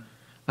 I'm going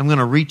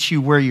to reach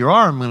you where you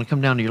are. I'm going to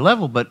come down to your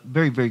level, but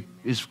very, very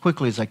as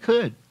quickly as I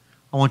could.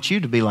 I want you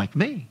to be like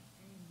me.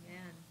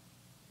 Amen.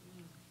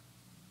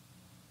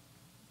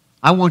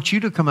 I want you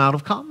to come out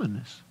of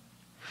commonness.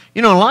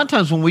 A lot of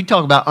times when we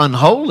talk about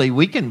unholy,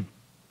 we can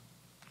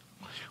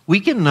we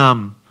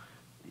can,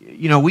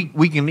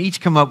 we can each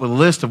come up with a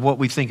list of what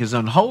we think is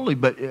unholy,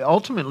 but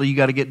ultimately you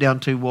got to get down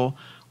to, well,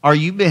 are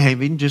you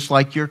behaving just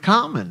like you're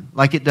common,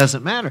 like it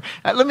doesn't matter?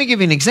 Let me give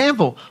you an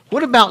example.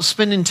 What about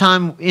spending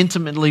time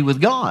intimately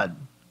with God?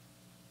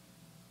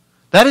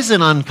 That is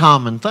an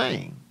uncommon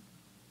thing.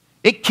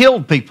 It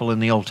killed people in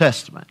the Old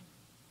Testament.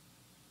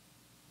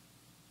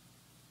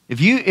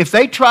 If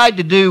they tried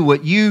to do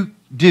what you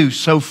do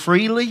so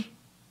freely,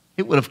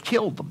 it would have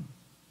killed them.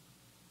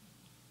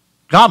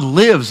 God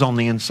lives on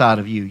the inside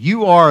of you.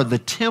 You are the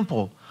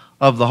temple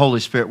of the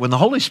Holy Spirit. When the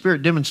Holy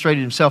Spirit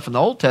demonstrated himself in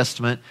the Old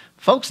Testament,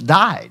 folks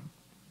died.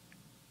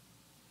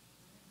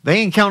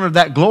 They encountered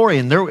that glory,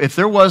 and if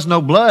there was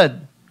no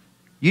blood,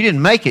 you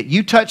didn't make it.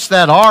 You touched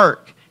that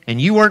ark, and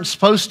you weren't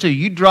supposed to.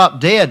 You dropped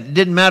dead. It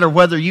didn't matter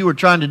whether you were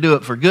trying to do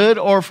it for good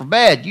or for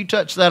bad. You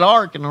touched that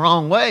ark in the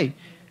wrong way.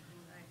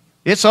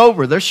 It's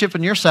over. They're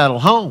shipping your saddle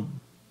home.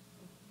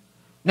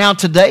 Now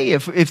today,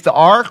 if the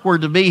ark were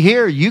to be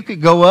here, you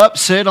could go up,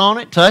 sit on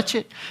it, touch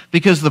it,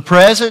 because the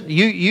present,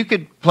 you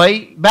could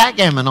play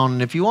backgammon on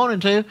it if you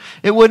wanted to.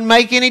 It wouldn't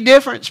make any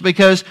difference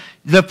because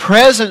the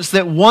presence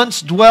that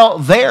once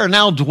dwelt there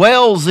now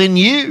dwells in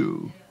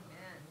you.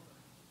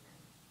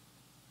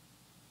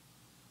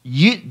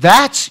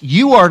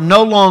 You are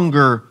no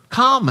longer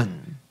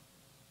common.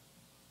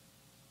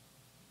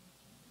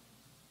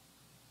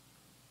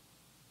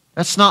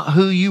 That's not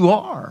who you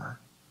are.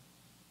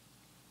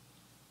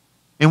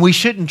 And we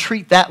shouldn't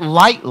treat that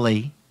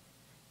lightly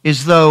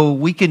as though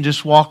we can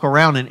just walk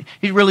around and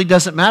it really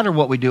doesn't matter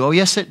what we do. Oh,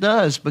 yes, it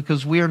does,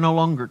 because we are no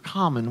longer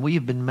common. We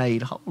have been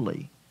made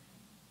holy.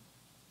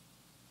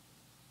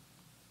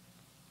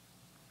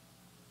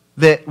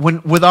 That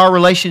with our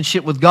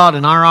relationship with God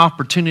and our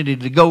opportunity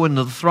to go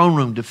into the throne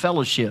room to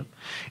fellowship.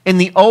 In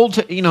the old,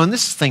 and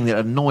this is the thing that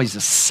annoys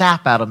the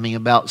sap out of me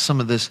about some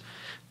of this,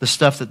 the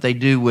stuff that they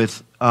do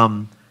with,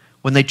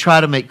 when they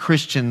try to make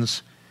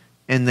Christians,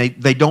 and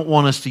they don't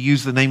want us to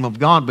use the name of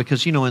God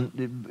because,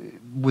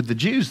 with the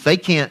Jews, they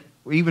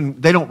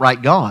don't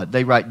write God.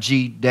 They write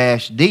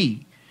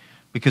G-D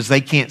because they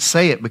can't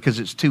say it because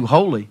it's too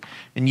holy.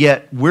 And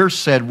yet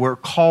we're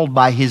called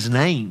by his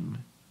name.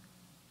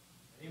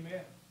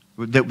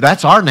 Amen.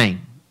 That's our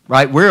name,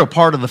 right? We're a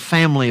part of the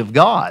family of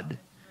God.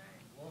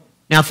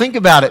 Now think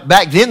about it.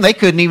 Back then they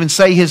couldn't even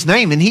say his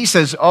name. And he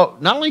says, oh,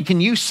 not only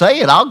can you say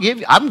it,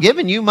 I'm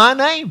giving you my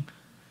name.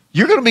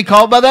 You're going to be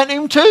called by that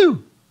name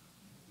too.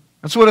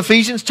 That's what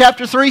Ephesians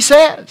chapter 3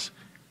 says.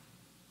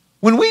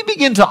 When we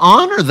begin to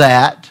honor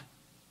that,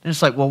 and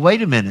it's like, well,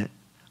 wait a minute.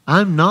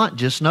 I'm not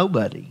just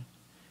nobody.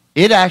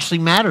 It actually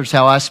matters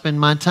how I spend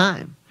my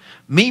time.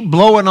 Me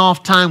blowing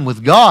off time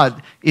with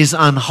God is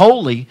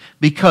unholy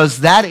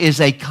because that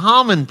is a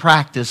common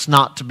practice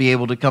not to be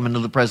able to come into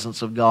the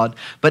presence of God.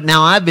 But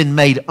now I've been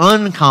made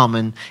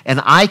uncommon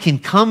and I can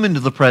come into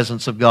the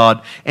presence of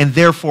God, and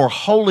therefore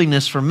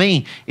holiness for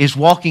me is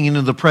walking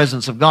into the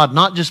presence of God,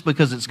 not just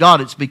because it's God,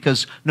 it's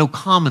because no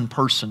common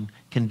person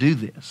can do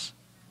this.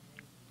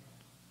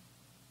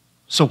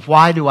 So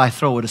why do I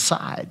throw it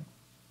aside?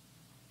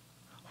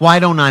 Why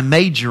don't I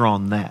major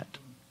on that?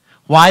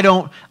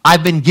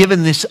 I've been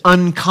given this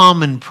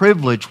uncommon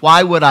privilege.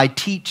 Why would I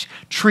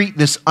treat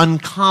this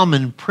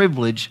uncommon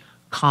privilege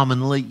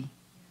commonly?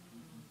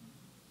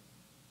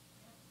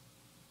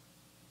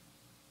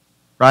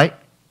 Right?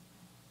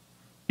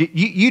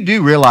 You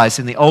do realize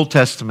in the Old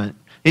Testament,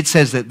 it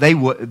says that they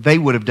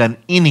would have done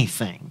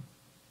anything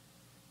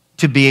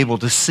to be able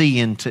to see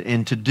and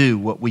to do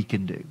what we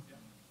can do.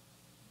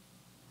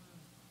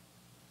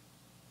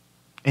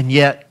 And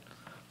yet,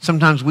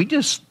 sometimes we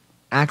just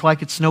act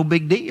like it's no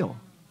big deal.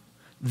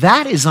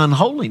 That is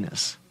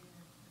unholiness.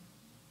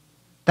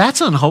 That's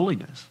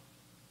unholiness.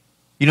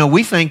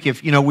 We think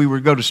if, we were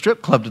to go to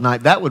strip club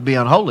tonight, that would be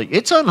unholy.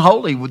 It's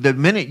unholy the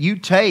minute you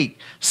take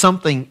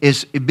something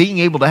as being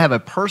able to have a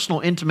personal,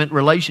 intimate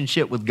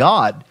relationship with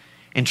God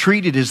and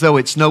treat it as though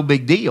it's no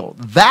big deal.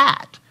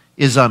 That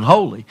is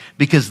unholy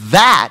because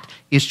that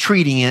is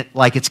treating it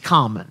like it's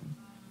common.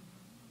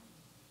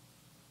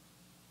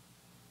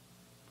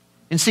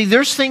 And see,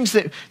 there's things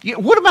that,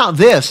 what about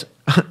this?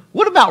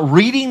 What about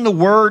reading the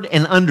Word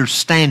and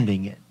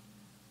understanding it?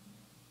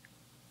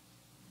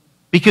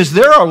 Because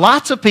there are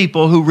lots of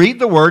people who read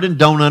the Word and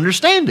don't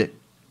understand it.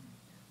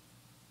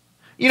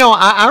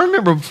 I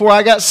remember before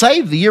I got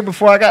saved, the year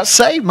before I got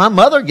saved, my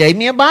mother gave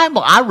me a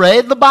Bible. I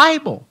read the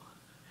Bible.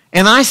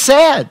 And I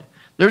said,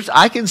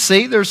 I can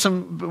see there's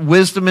some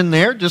wisdom in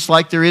there, just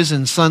like there is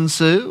in Sun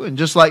Tzu and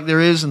just like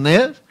there is in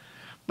this.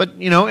 But,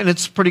 and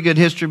it's a pretty good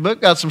history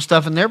book, got some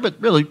stuff in there, but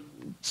really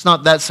it's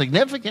not that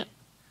significant.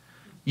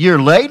 Year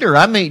later,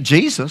 I meet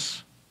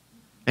Jesus,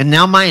 and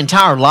now my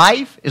entire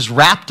life is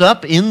wrapped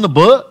up in the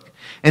book,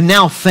 and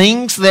now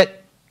things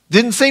that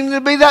didn't seem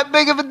to be that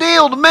big of a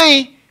deal to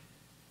me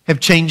have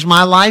changed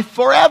my life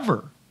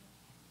forever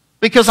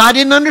because I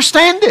didn't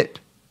understand it.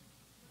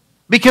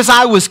 Because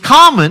I was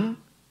common,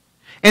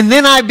 and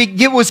then I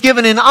was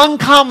given an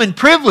uncommon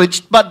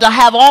privilege, but to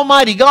have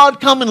Almighty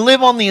God come and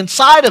live on the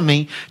inside of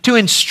me, to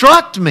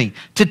instruct me,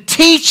 to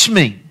teach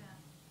me,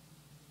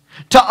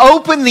 to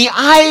open the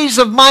eyes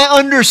of my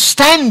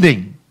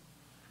understanding.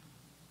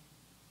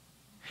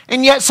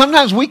 And yet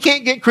sometimes we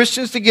can't get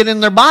Christians to get in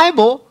their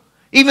Bible,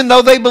 even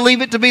though they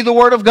believe it to be the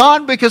Word of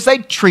God, because they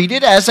treat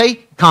it as a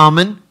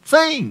common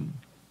thing.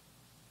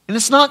 And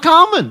it's not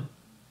common.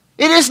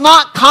 It is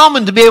not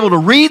common to be able to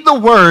read the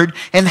Word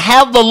and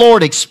have the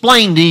Lord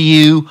explain to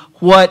you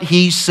what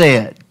He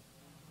said.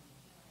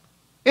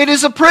 It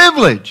is a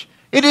privilege.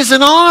 It is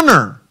an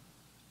honor.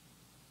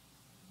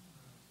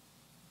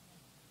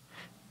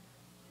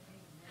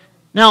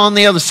 Now, on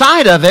the other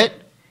side of it,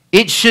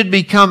 it should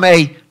become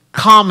a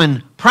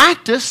common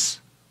practice.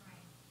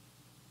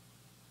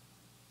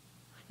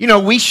 You know,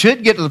 we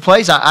should get to the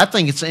place, I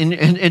think it's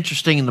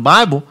interesting in the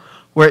Bible,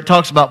 where it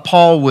talks about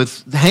Paul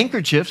with the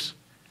handkerchiefs,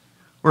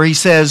 where he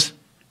says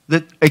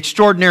that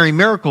extraordinary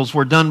miracles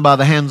were done by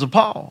the hands of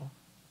Paul.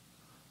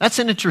 That's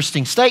an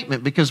interesting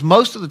statement, because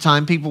most of the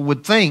time people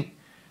would think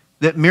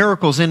that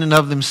miracles in and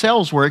of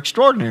themselves were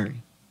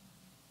extraordinary.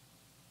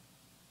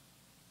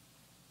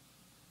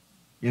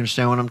 You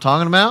understand what I'm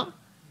talking about?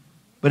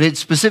 But it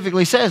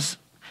specifically says,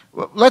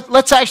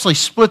 let's actually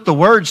split the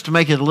words to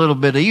make it a little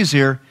bit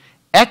easier.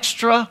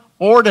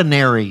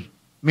 Extraordinary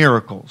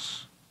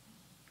miracles.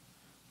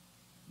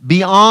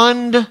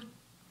 Beyond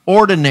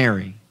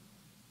ordinary.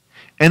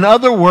 In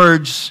other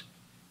words,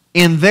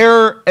 in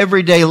their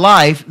everyday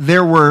life,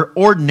 there were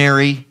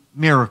ordinary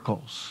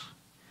miracles.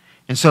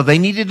 And so they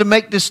needed to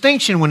make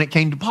distinction when it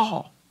came to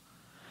Paul,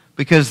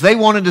 because they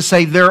wanted to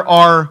say there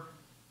are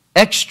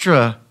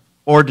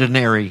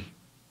extraordinary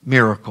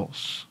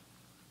miracles.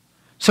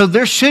 So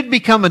there should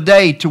become a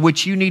day to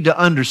which you need to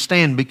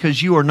understand,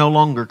 because you are no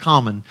longer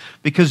common,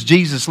 because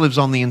Jesus lives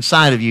on the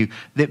inside of you,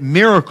 that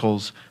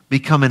miracles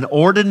become an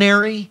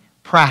ordinary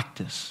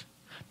practice.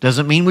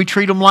 Doesn't mean we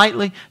treat them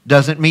lightly.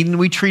 Doesn't mean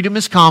we treat them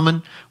as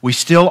common. We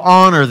still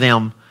honor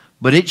them.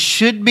 But it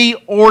should be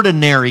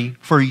ordinary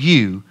for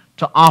you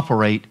to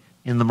operate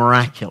in the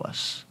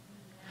miraculous.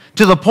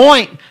 To the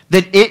point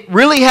that it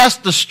really has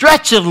to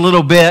stretch it a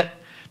little bit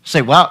to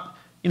say, well,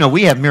 you know,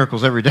 we have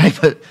miracles every day,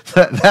 but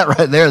that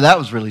right there, that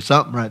was really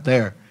something right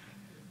there.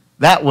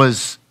 That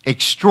was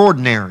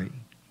extraordinary.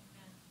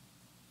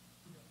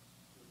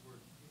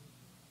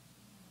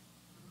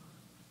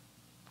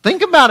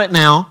 Think about it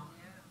now.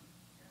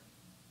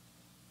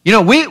 You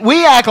know,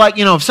 we act like,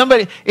 you know, if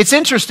somebody, it's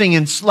interesting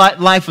in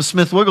life of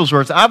Smith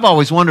Wigglesworth, I've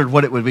always wondered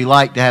what it would be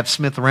like to have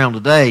Smith around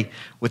today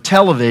with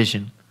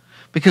television.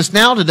 Because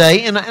now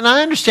today, and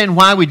I understand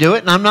why we do it,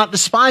 and I'm not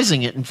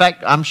despising it. In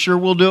fact, I'm sure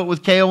we'll do it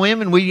with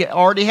KOM, and we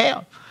already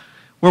have.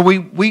 Where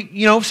we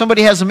you know, if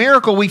somebody has a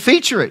miracle, we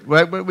feature it.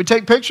 Right? We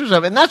take pictures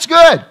of it, and that's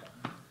good.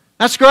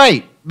 That's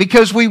great,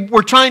 because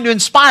we're trying to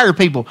inspire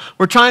people.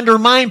 We're trying to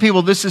remind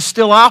people this is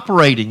still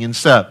operating and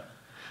stuff.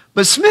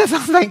 But Smith,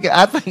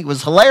 I think it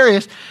was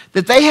hilarious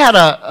that they had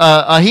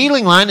a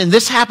healing line, and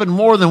this happened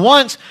more than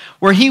once,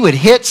 where he would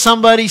hit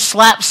somebody,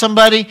 slap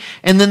somebody,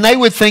 and then they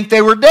would think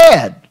they were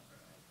dead.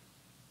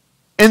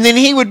 And then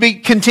he would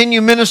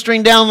continue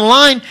ministering down the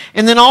line,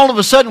 and then all of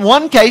a sudden,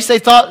 one case, they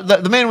thought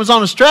the man was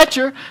on a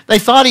stretcher. They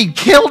thought he'd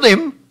killed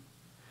him,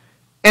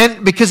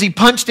 and because he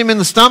punched him in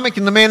the stomach,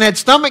 and the man had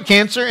stomach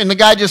cancer, and the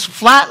guy just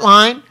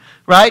flatlined,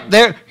 right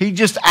there. He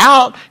just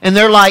out, and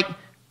they're like,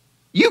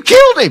 you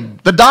killed him.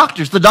 The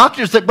doctors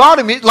that brought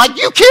him, like,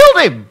 you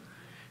killed him.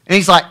 And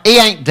he's like, he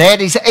ain't dead,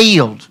 he's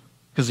healed.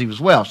 Because he was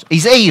Welsh.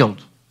 He's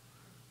healed.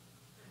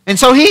 And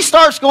so he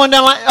starts going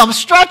down like a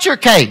stretcher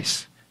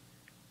case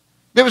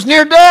that was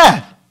near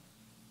death.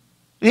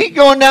 And he's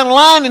going down the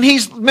line, and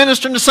he's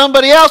ministering to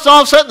somebody else.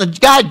 All of a sudden, the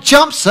guy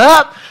jumps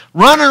up,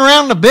 running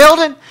around the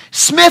building.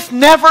 Smith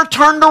never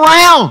turned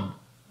around.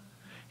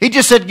 He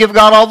just said, give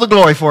God all the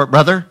glory for it,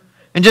 brother.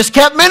 And just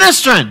kept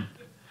ministering.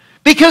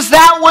 Because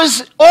that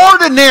was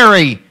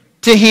ordinary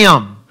to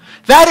him.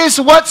 That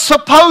is what's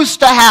supposed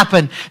to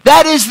happen.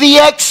 That is the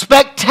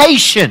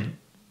expectation.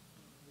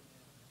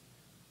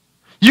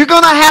 You're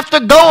going to have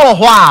to go a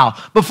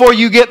while before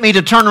you get me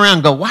to turn around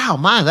and go,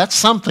 wow, that's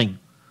something.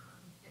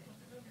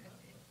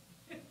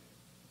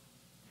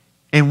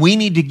 And we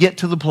need to get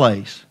to the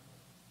place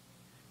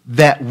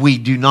that we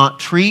do not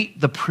treat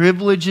the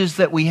privileges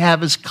that we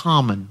have as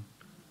common,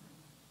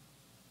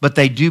 but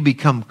they do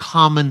become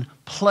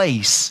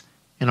commonplace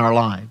in our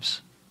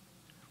lives.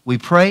 We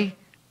pray,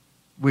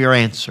 we are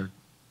answered.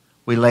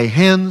 We lay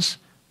hands,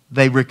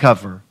 they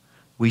recover.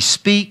 We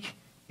speak,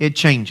 it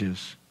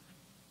changes.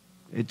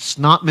 It's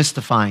not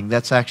mystifying.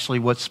 That's actually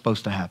what's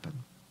supposed to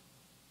happen.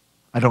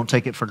 I don't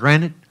take it for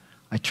granted.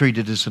 I treat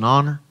it as an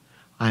honor.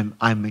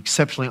 I'm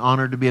exceptionally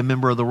honored to be a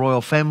member of the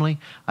royal family.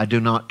 I do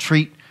not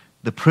treat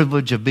the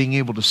privilege of being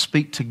able to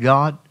speak to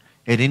God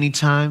at any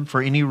time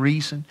for any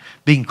reason.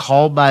 Being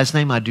called by His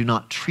name, I do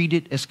not treat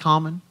it as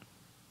common.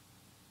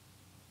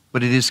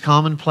 But it is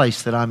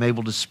commonplace that I'm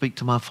able to speak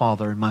to my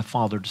Father and my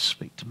Father to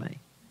speak to me.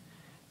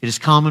 It is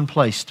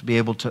commonplace to be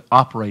able to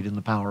operate in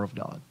the power of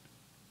God.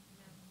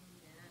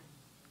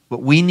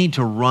 But we need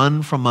to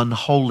run from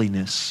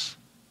unholiness,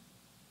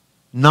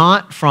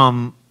 not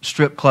from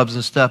strip clubs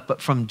and stuff,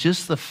 but from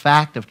just the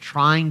fact of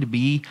trying to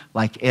be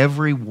like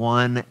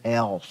everyone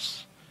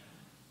else,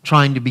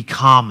 trying to be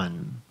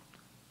common.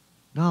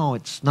 No,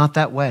 it's not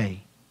that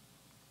way.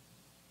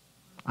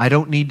 I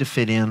don't need to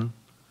fit in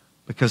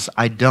because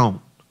I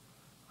don't.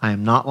 I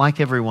am not like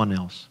everyone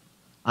else.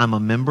 I'm a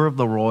member of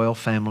the royal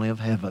family of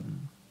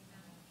heaven.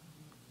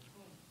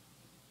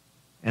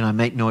 And I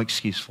make no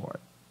excuse for it.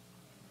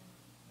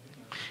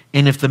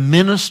 And if the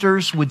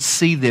ministers would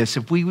see this,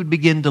 if we would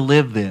begin to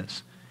live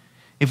this,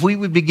 if we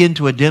would begin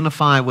to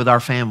identify with our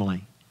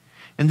family,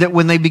 and that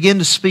when they begin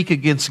to speak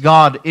against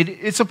God,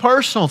 it's a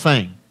personal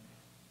thing.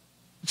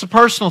 It's a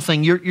personal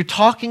thing. You're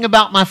talking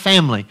about my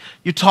family.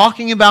 You're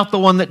talking about the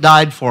one that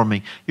died for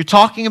me. You're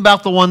talking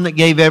about the one that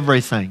gave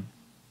everything.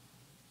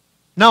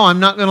 No, I'm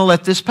not going to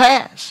let this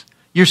pass.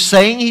 You're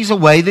saying he's a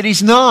way that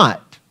he's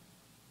not.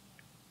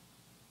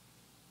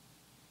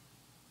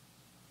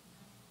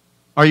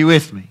 Are you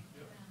with me?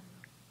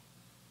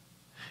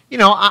 You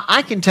know,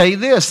 I can tell you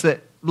this,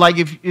 that like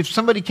if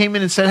somebody came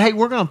in and said, hey,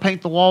 we're going to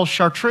paint the walls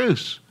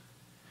chartreuse,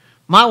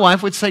 my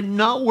wife would say,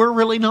 no, we're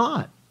really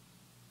not.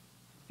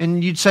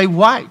 And you'd say,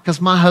 why?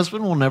 Because my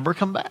husband will never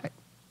come back.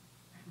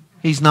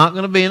 He's not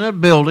going to be in a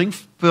building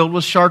filled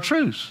with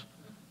chartreuse.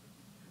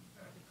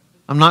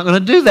 I'm not going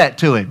to do that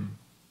to him.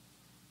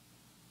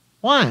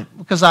 Why?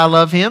 Because I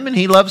love him and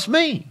he loves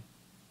me.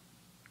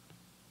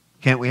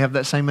 Can't we have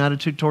that same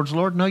attitude towards the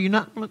Lord? No, you're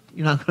not going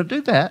to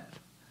do that.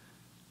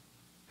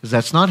 Because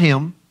that's not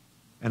him,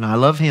 and I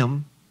love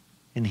him,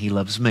 and he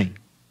loves me.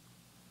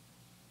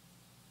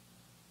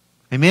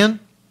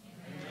 Amen?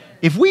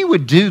 If we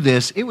would do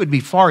this, it would be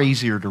far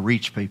easier to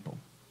reach people.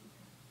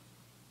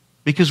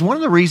 Because one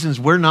of the reasons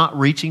we're not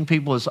reaching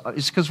people is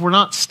because we're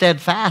not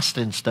steadfast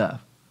in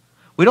stuff.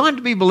 We don't have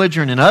to be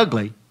belligerent and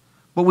ugly,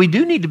 but we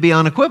do need to be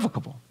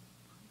unequivocal.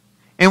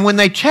 And when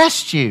they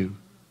test you,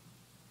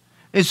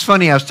 it's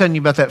funny, I was telling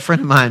you about that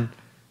friend of mine,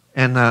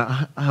 and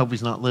I hope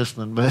he's not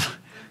listening, but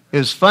it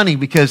was funny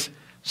because,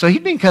 so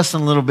he'd been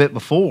cussing a little bit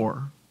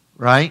before,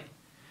 right?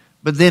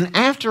 But then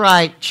after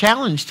I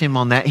challenged him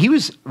on that, he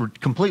was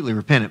completely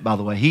repentant, by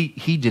the way.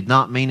 He did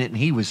not mean it, and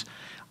he was,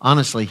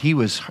 honestly, he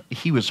was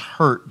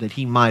hurt that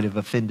he might have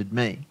offended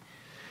me.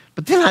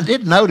 But then I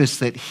did notice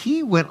that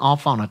he went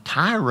off on a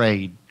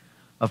tirade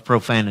of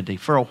profanity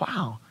for a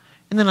while.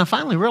 And then I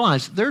finally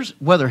realized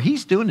whether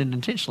he's doing it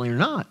intentionally or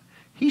not,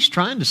 he's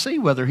trying to see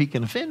whether he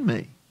can offend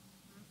me.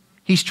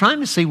 He's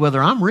trying to see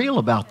whether I'm real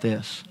about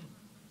this.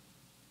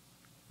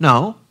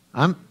 No,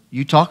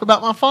 you talk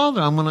about my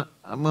father, I'm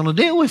gonna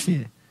deal with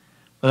you.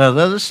 But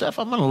the other stuff,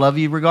 I'm gonna love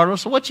you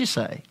regardless of what you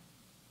say.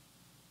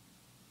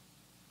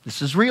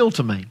 This is real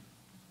to me.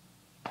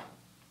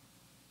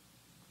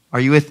 Are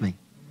you with me?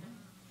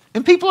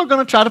 And people are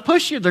going to try to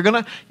push you. They're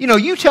going to,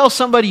 you tell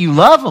somebody you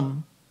love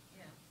them,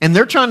 and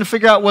they're trying to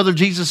figure out whether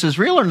Jesus is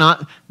real or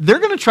not, they're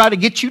going to try to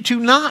get you to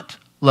not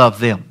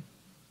love them.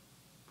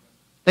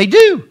 They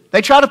do.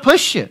 They try to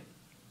push you.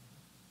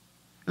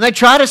 And they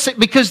try to say,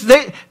 because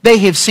they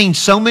have seen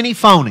so many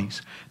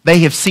phonies. They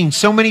have seen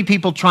so many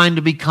people trying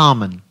to be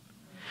common.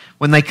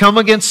 When they come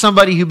against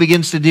somebody who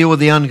begins to deal with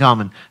the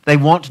uncommon, they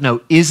want to know,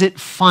 is it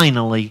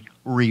finally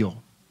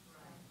real?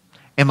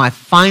 Am I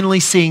finally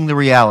seeing the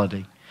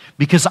reality?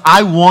 Because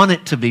I want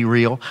it to be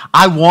real.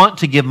 I want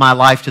to give my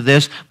life to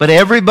this. But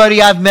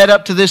everybody I've met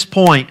up to this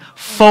point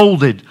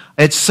folded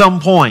at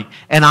some point.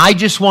 And I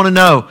just want to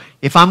know,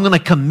 if I'm going to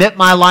commit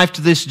my life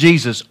to this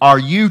Jesus,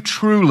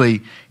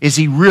 is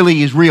he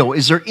really real?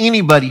 Is there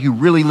anybody who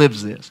really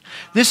lives this?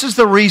 This is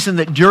the reason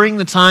that during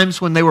the times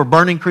when they were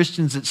burning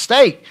Christians at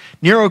stake,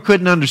 Nero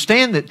couldn't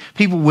understand that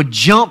people would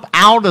jump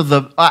out of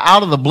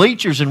the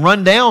bleachers and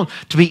run down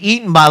to be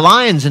eaten by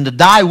lions and to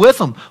die with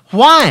them.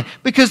 Why?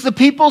 Because the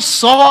people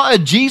saw a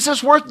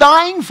Jesus worth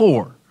dying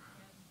for.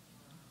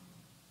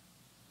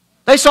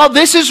 They saw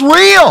this is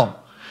real.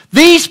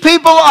 These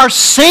people are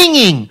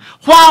singing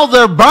while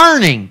they're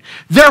burning.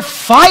 They're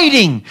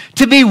fighting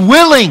to be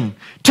willing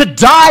to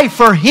die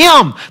for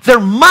him. There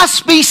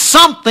must be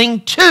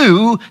something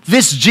to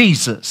this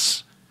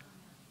Jesus.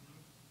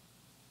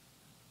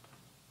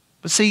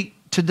 But see,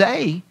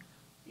 today,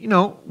 they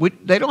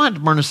don't have to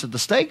burn us at the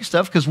stake and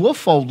stuff because we'll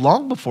fold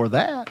long before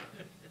that.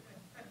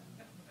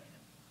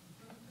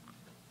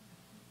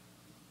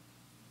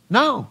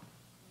 No,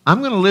 I'm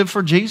going to live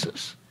for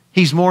Jesus.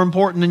 He's more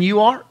important than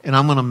you are, and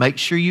I'm going to make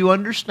sure you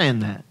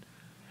understand that.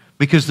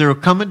 Because there will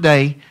come a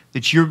day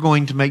that you're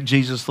going to make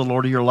Jesus the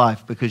Lord of your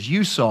life because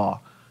you saw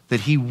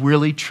that he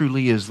really,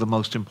 truly is the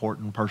most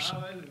important person.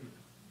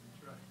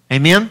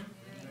 Amen?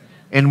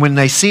 And when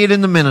they see it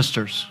in the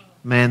ministers,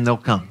 man, they'll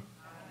come.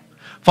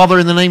 Father,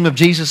 in the name of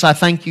Jesus, I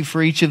thank you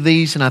for each of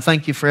these, and I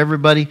thank you for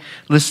everybody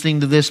listening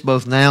to this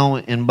both now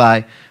and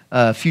by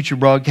future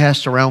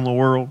broadcasts around the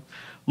world.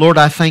 Lord,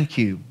 I thank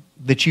you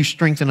that you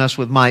strengthen us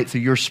with might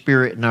through your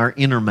Spirit and our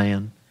inner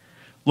man.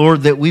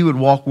 Lord, that we would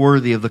walk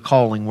worthy of the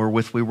calling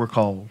wherewith we were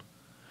called.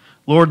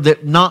 Lord,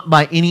 that not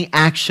by any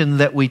action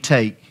that we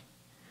take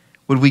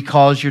would we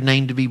cause your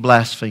name to be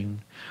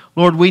blasphemed.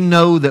 Lord, we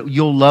know that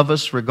you'll love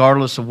us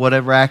regardless of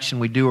whatever action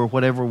we do or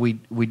whatever we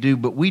do,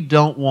 but we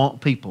don't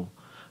want people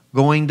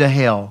going to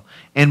hell.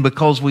 And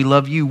because we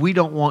love you, we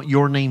don't want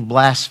your name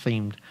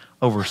blasphemed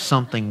over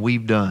something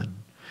we've done.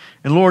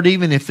 And Lord,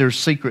 even if there's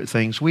secret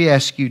things, we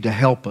ask you to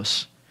help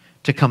us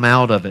to come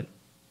out of it.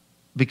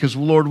 Because,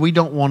 Lord, we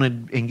don't want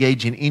to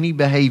engage in any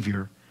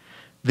behavior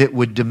that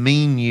would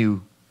demean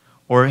you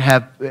or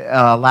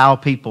allow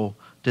people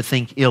to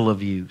think ill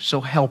of you.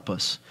 So help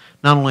us.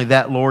 Not only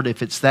that, Lord,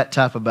 if it's that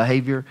type of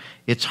behavior,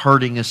 it's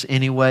hurting us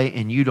anyway,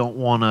 and you don't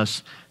want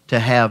us to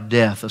have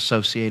death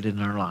associated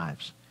in our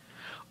lives.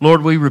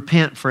 Lord, we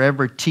repent for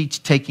ever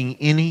taking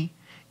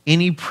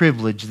any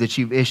privilege that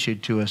you've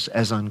issued to us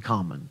as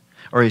uncommon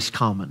or as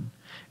common.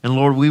 And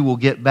Lord, we will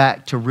get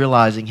back to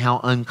realizing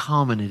how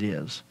uncommon it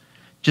is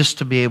just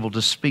to be able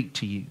to speak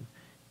to you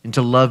and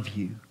to love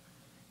you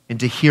and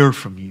to hear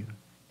from you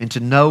and to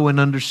know and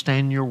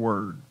understand your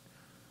word.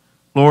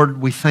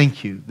 Lord, we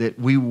thank you that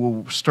we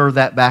will stir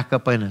that back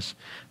up in us,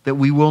 that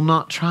we will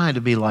not try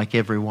to be like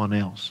everyone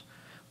else,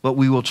 but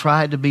we will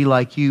try to be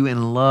like you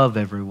and love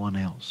everyone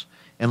else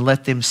and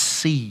let them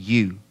see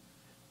you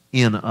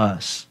in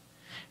us.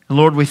 And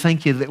Lord, we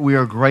thank you that we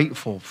are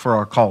grateful for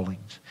our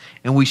callings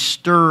and we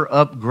stir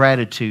up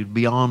gratitude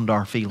beyond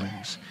our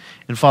feelings.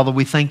 And Father,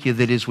 we thank you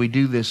that as we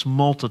do this,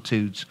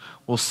 multitudes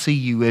will see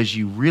you as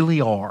you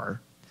really are,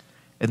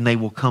 and they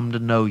will come to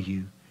know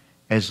you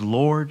as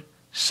Lord,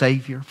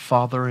 Savior,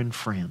 Father, and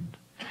friend.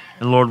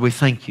 And Lord, we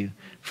thank you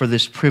for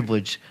this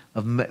privilege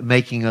of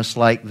making us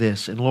like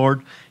this. And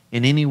Lord,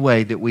 in any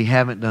way that we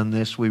haven't done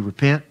this, we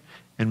repent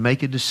and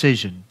make a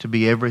decision to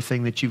be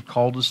everything that you've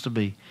called us to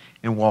be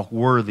and walk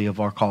worthy of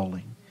our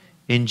calling.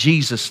 In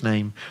Jesus'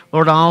 name.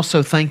 Lord, I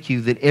also thank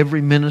you that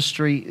every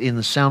ministry in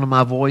the sound of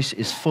my voice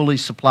is fully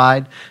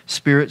supplied,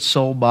 spirit,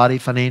 soul, body,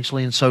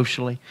 financially, and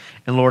socially.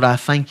 And Lord, I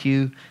thank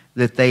you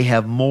that they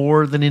have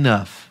more than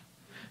enough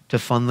to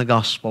fund the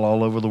gospel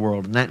all over the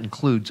world. And that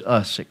includes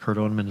us at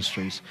Owen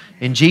Ministries.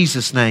 In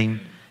Jesus'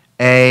 name,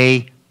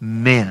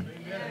 amen.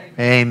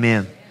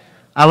 Amen.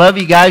 I love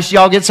you guys.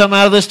 Y'all get something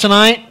out of this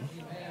tonight?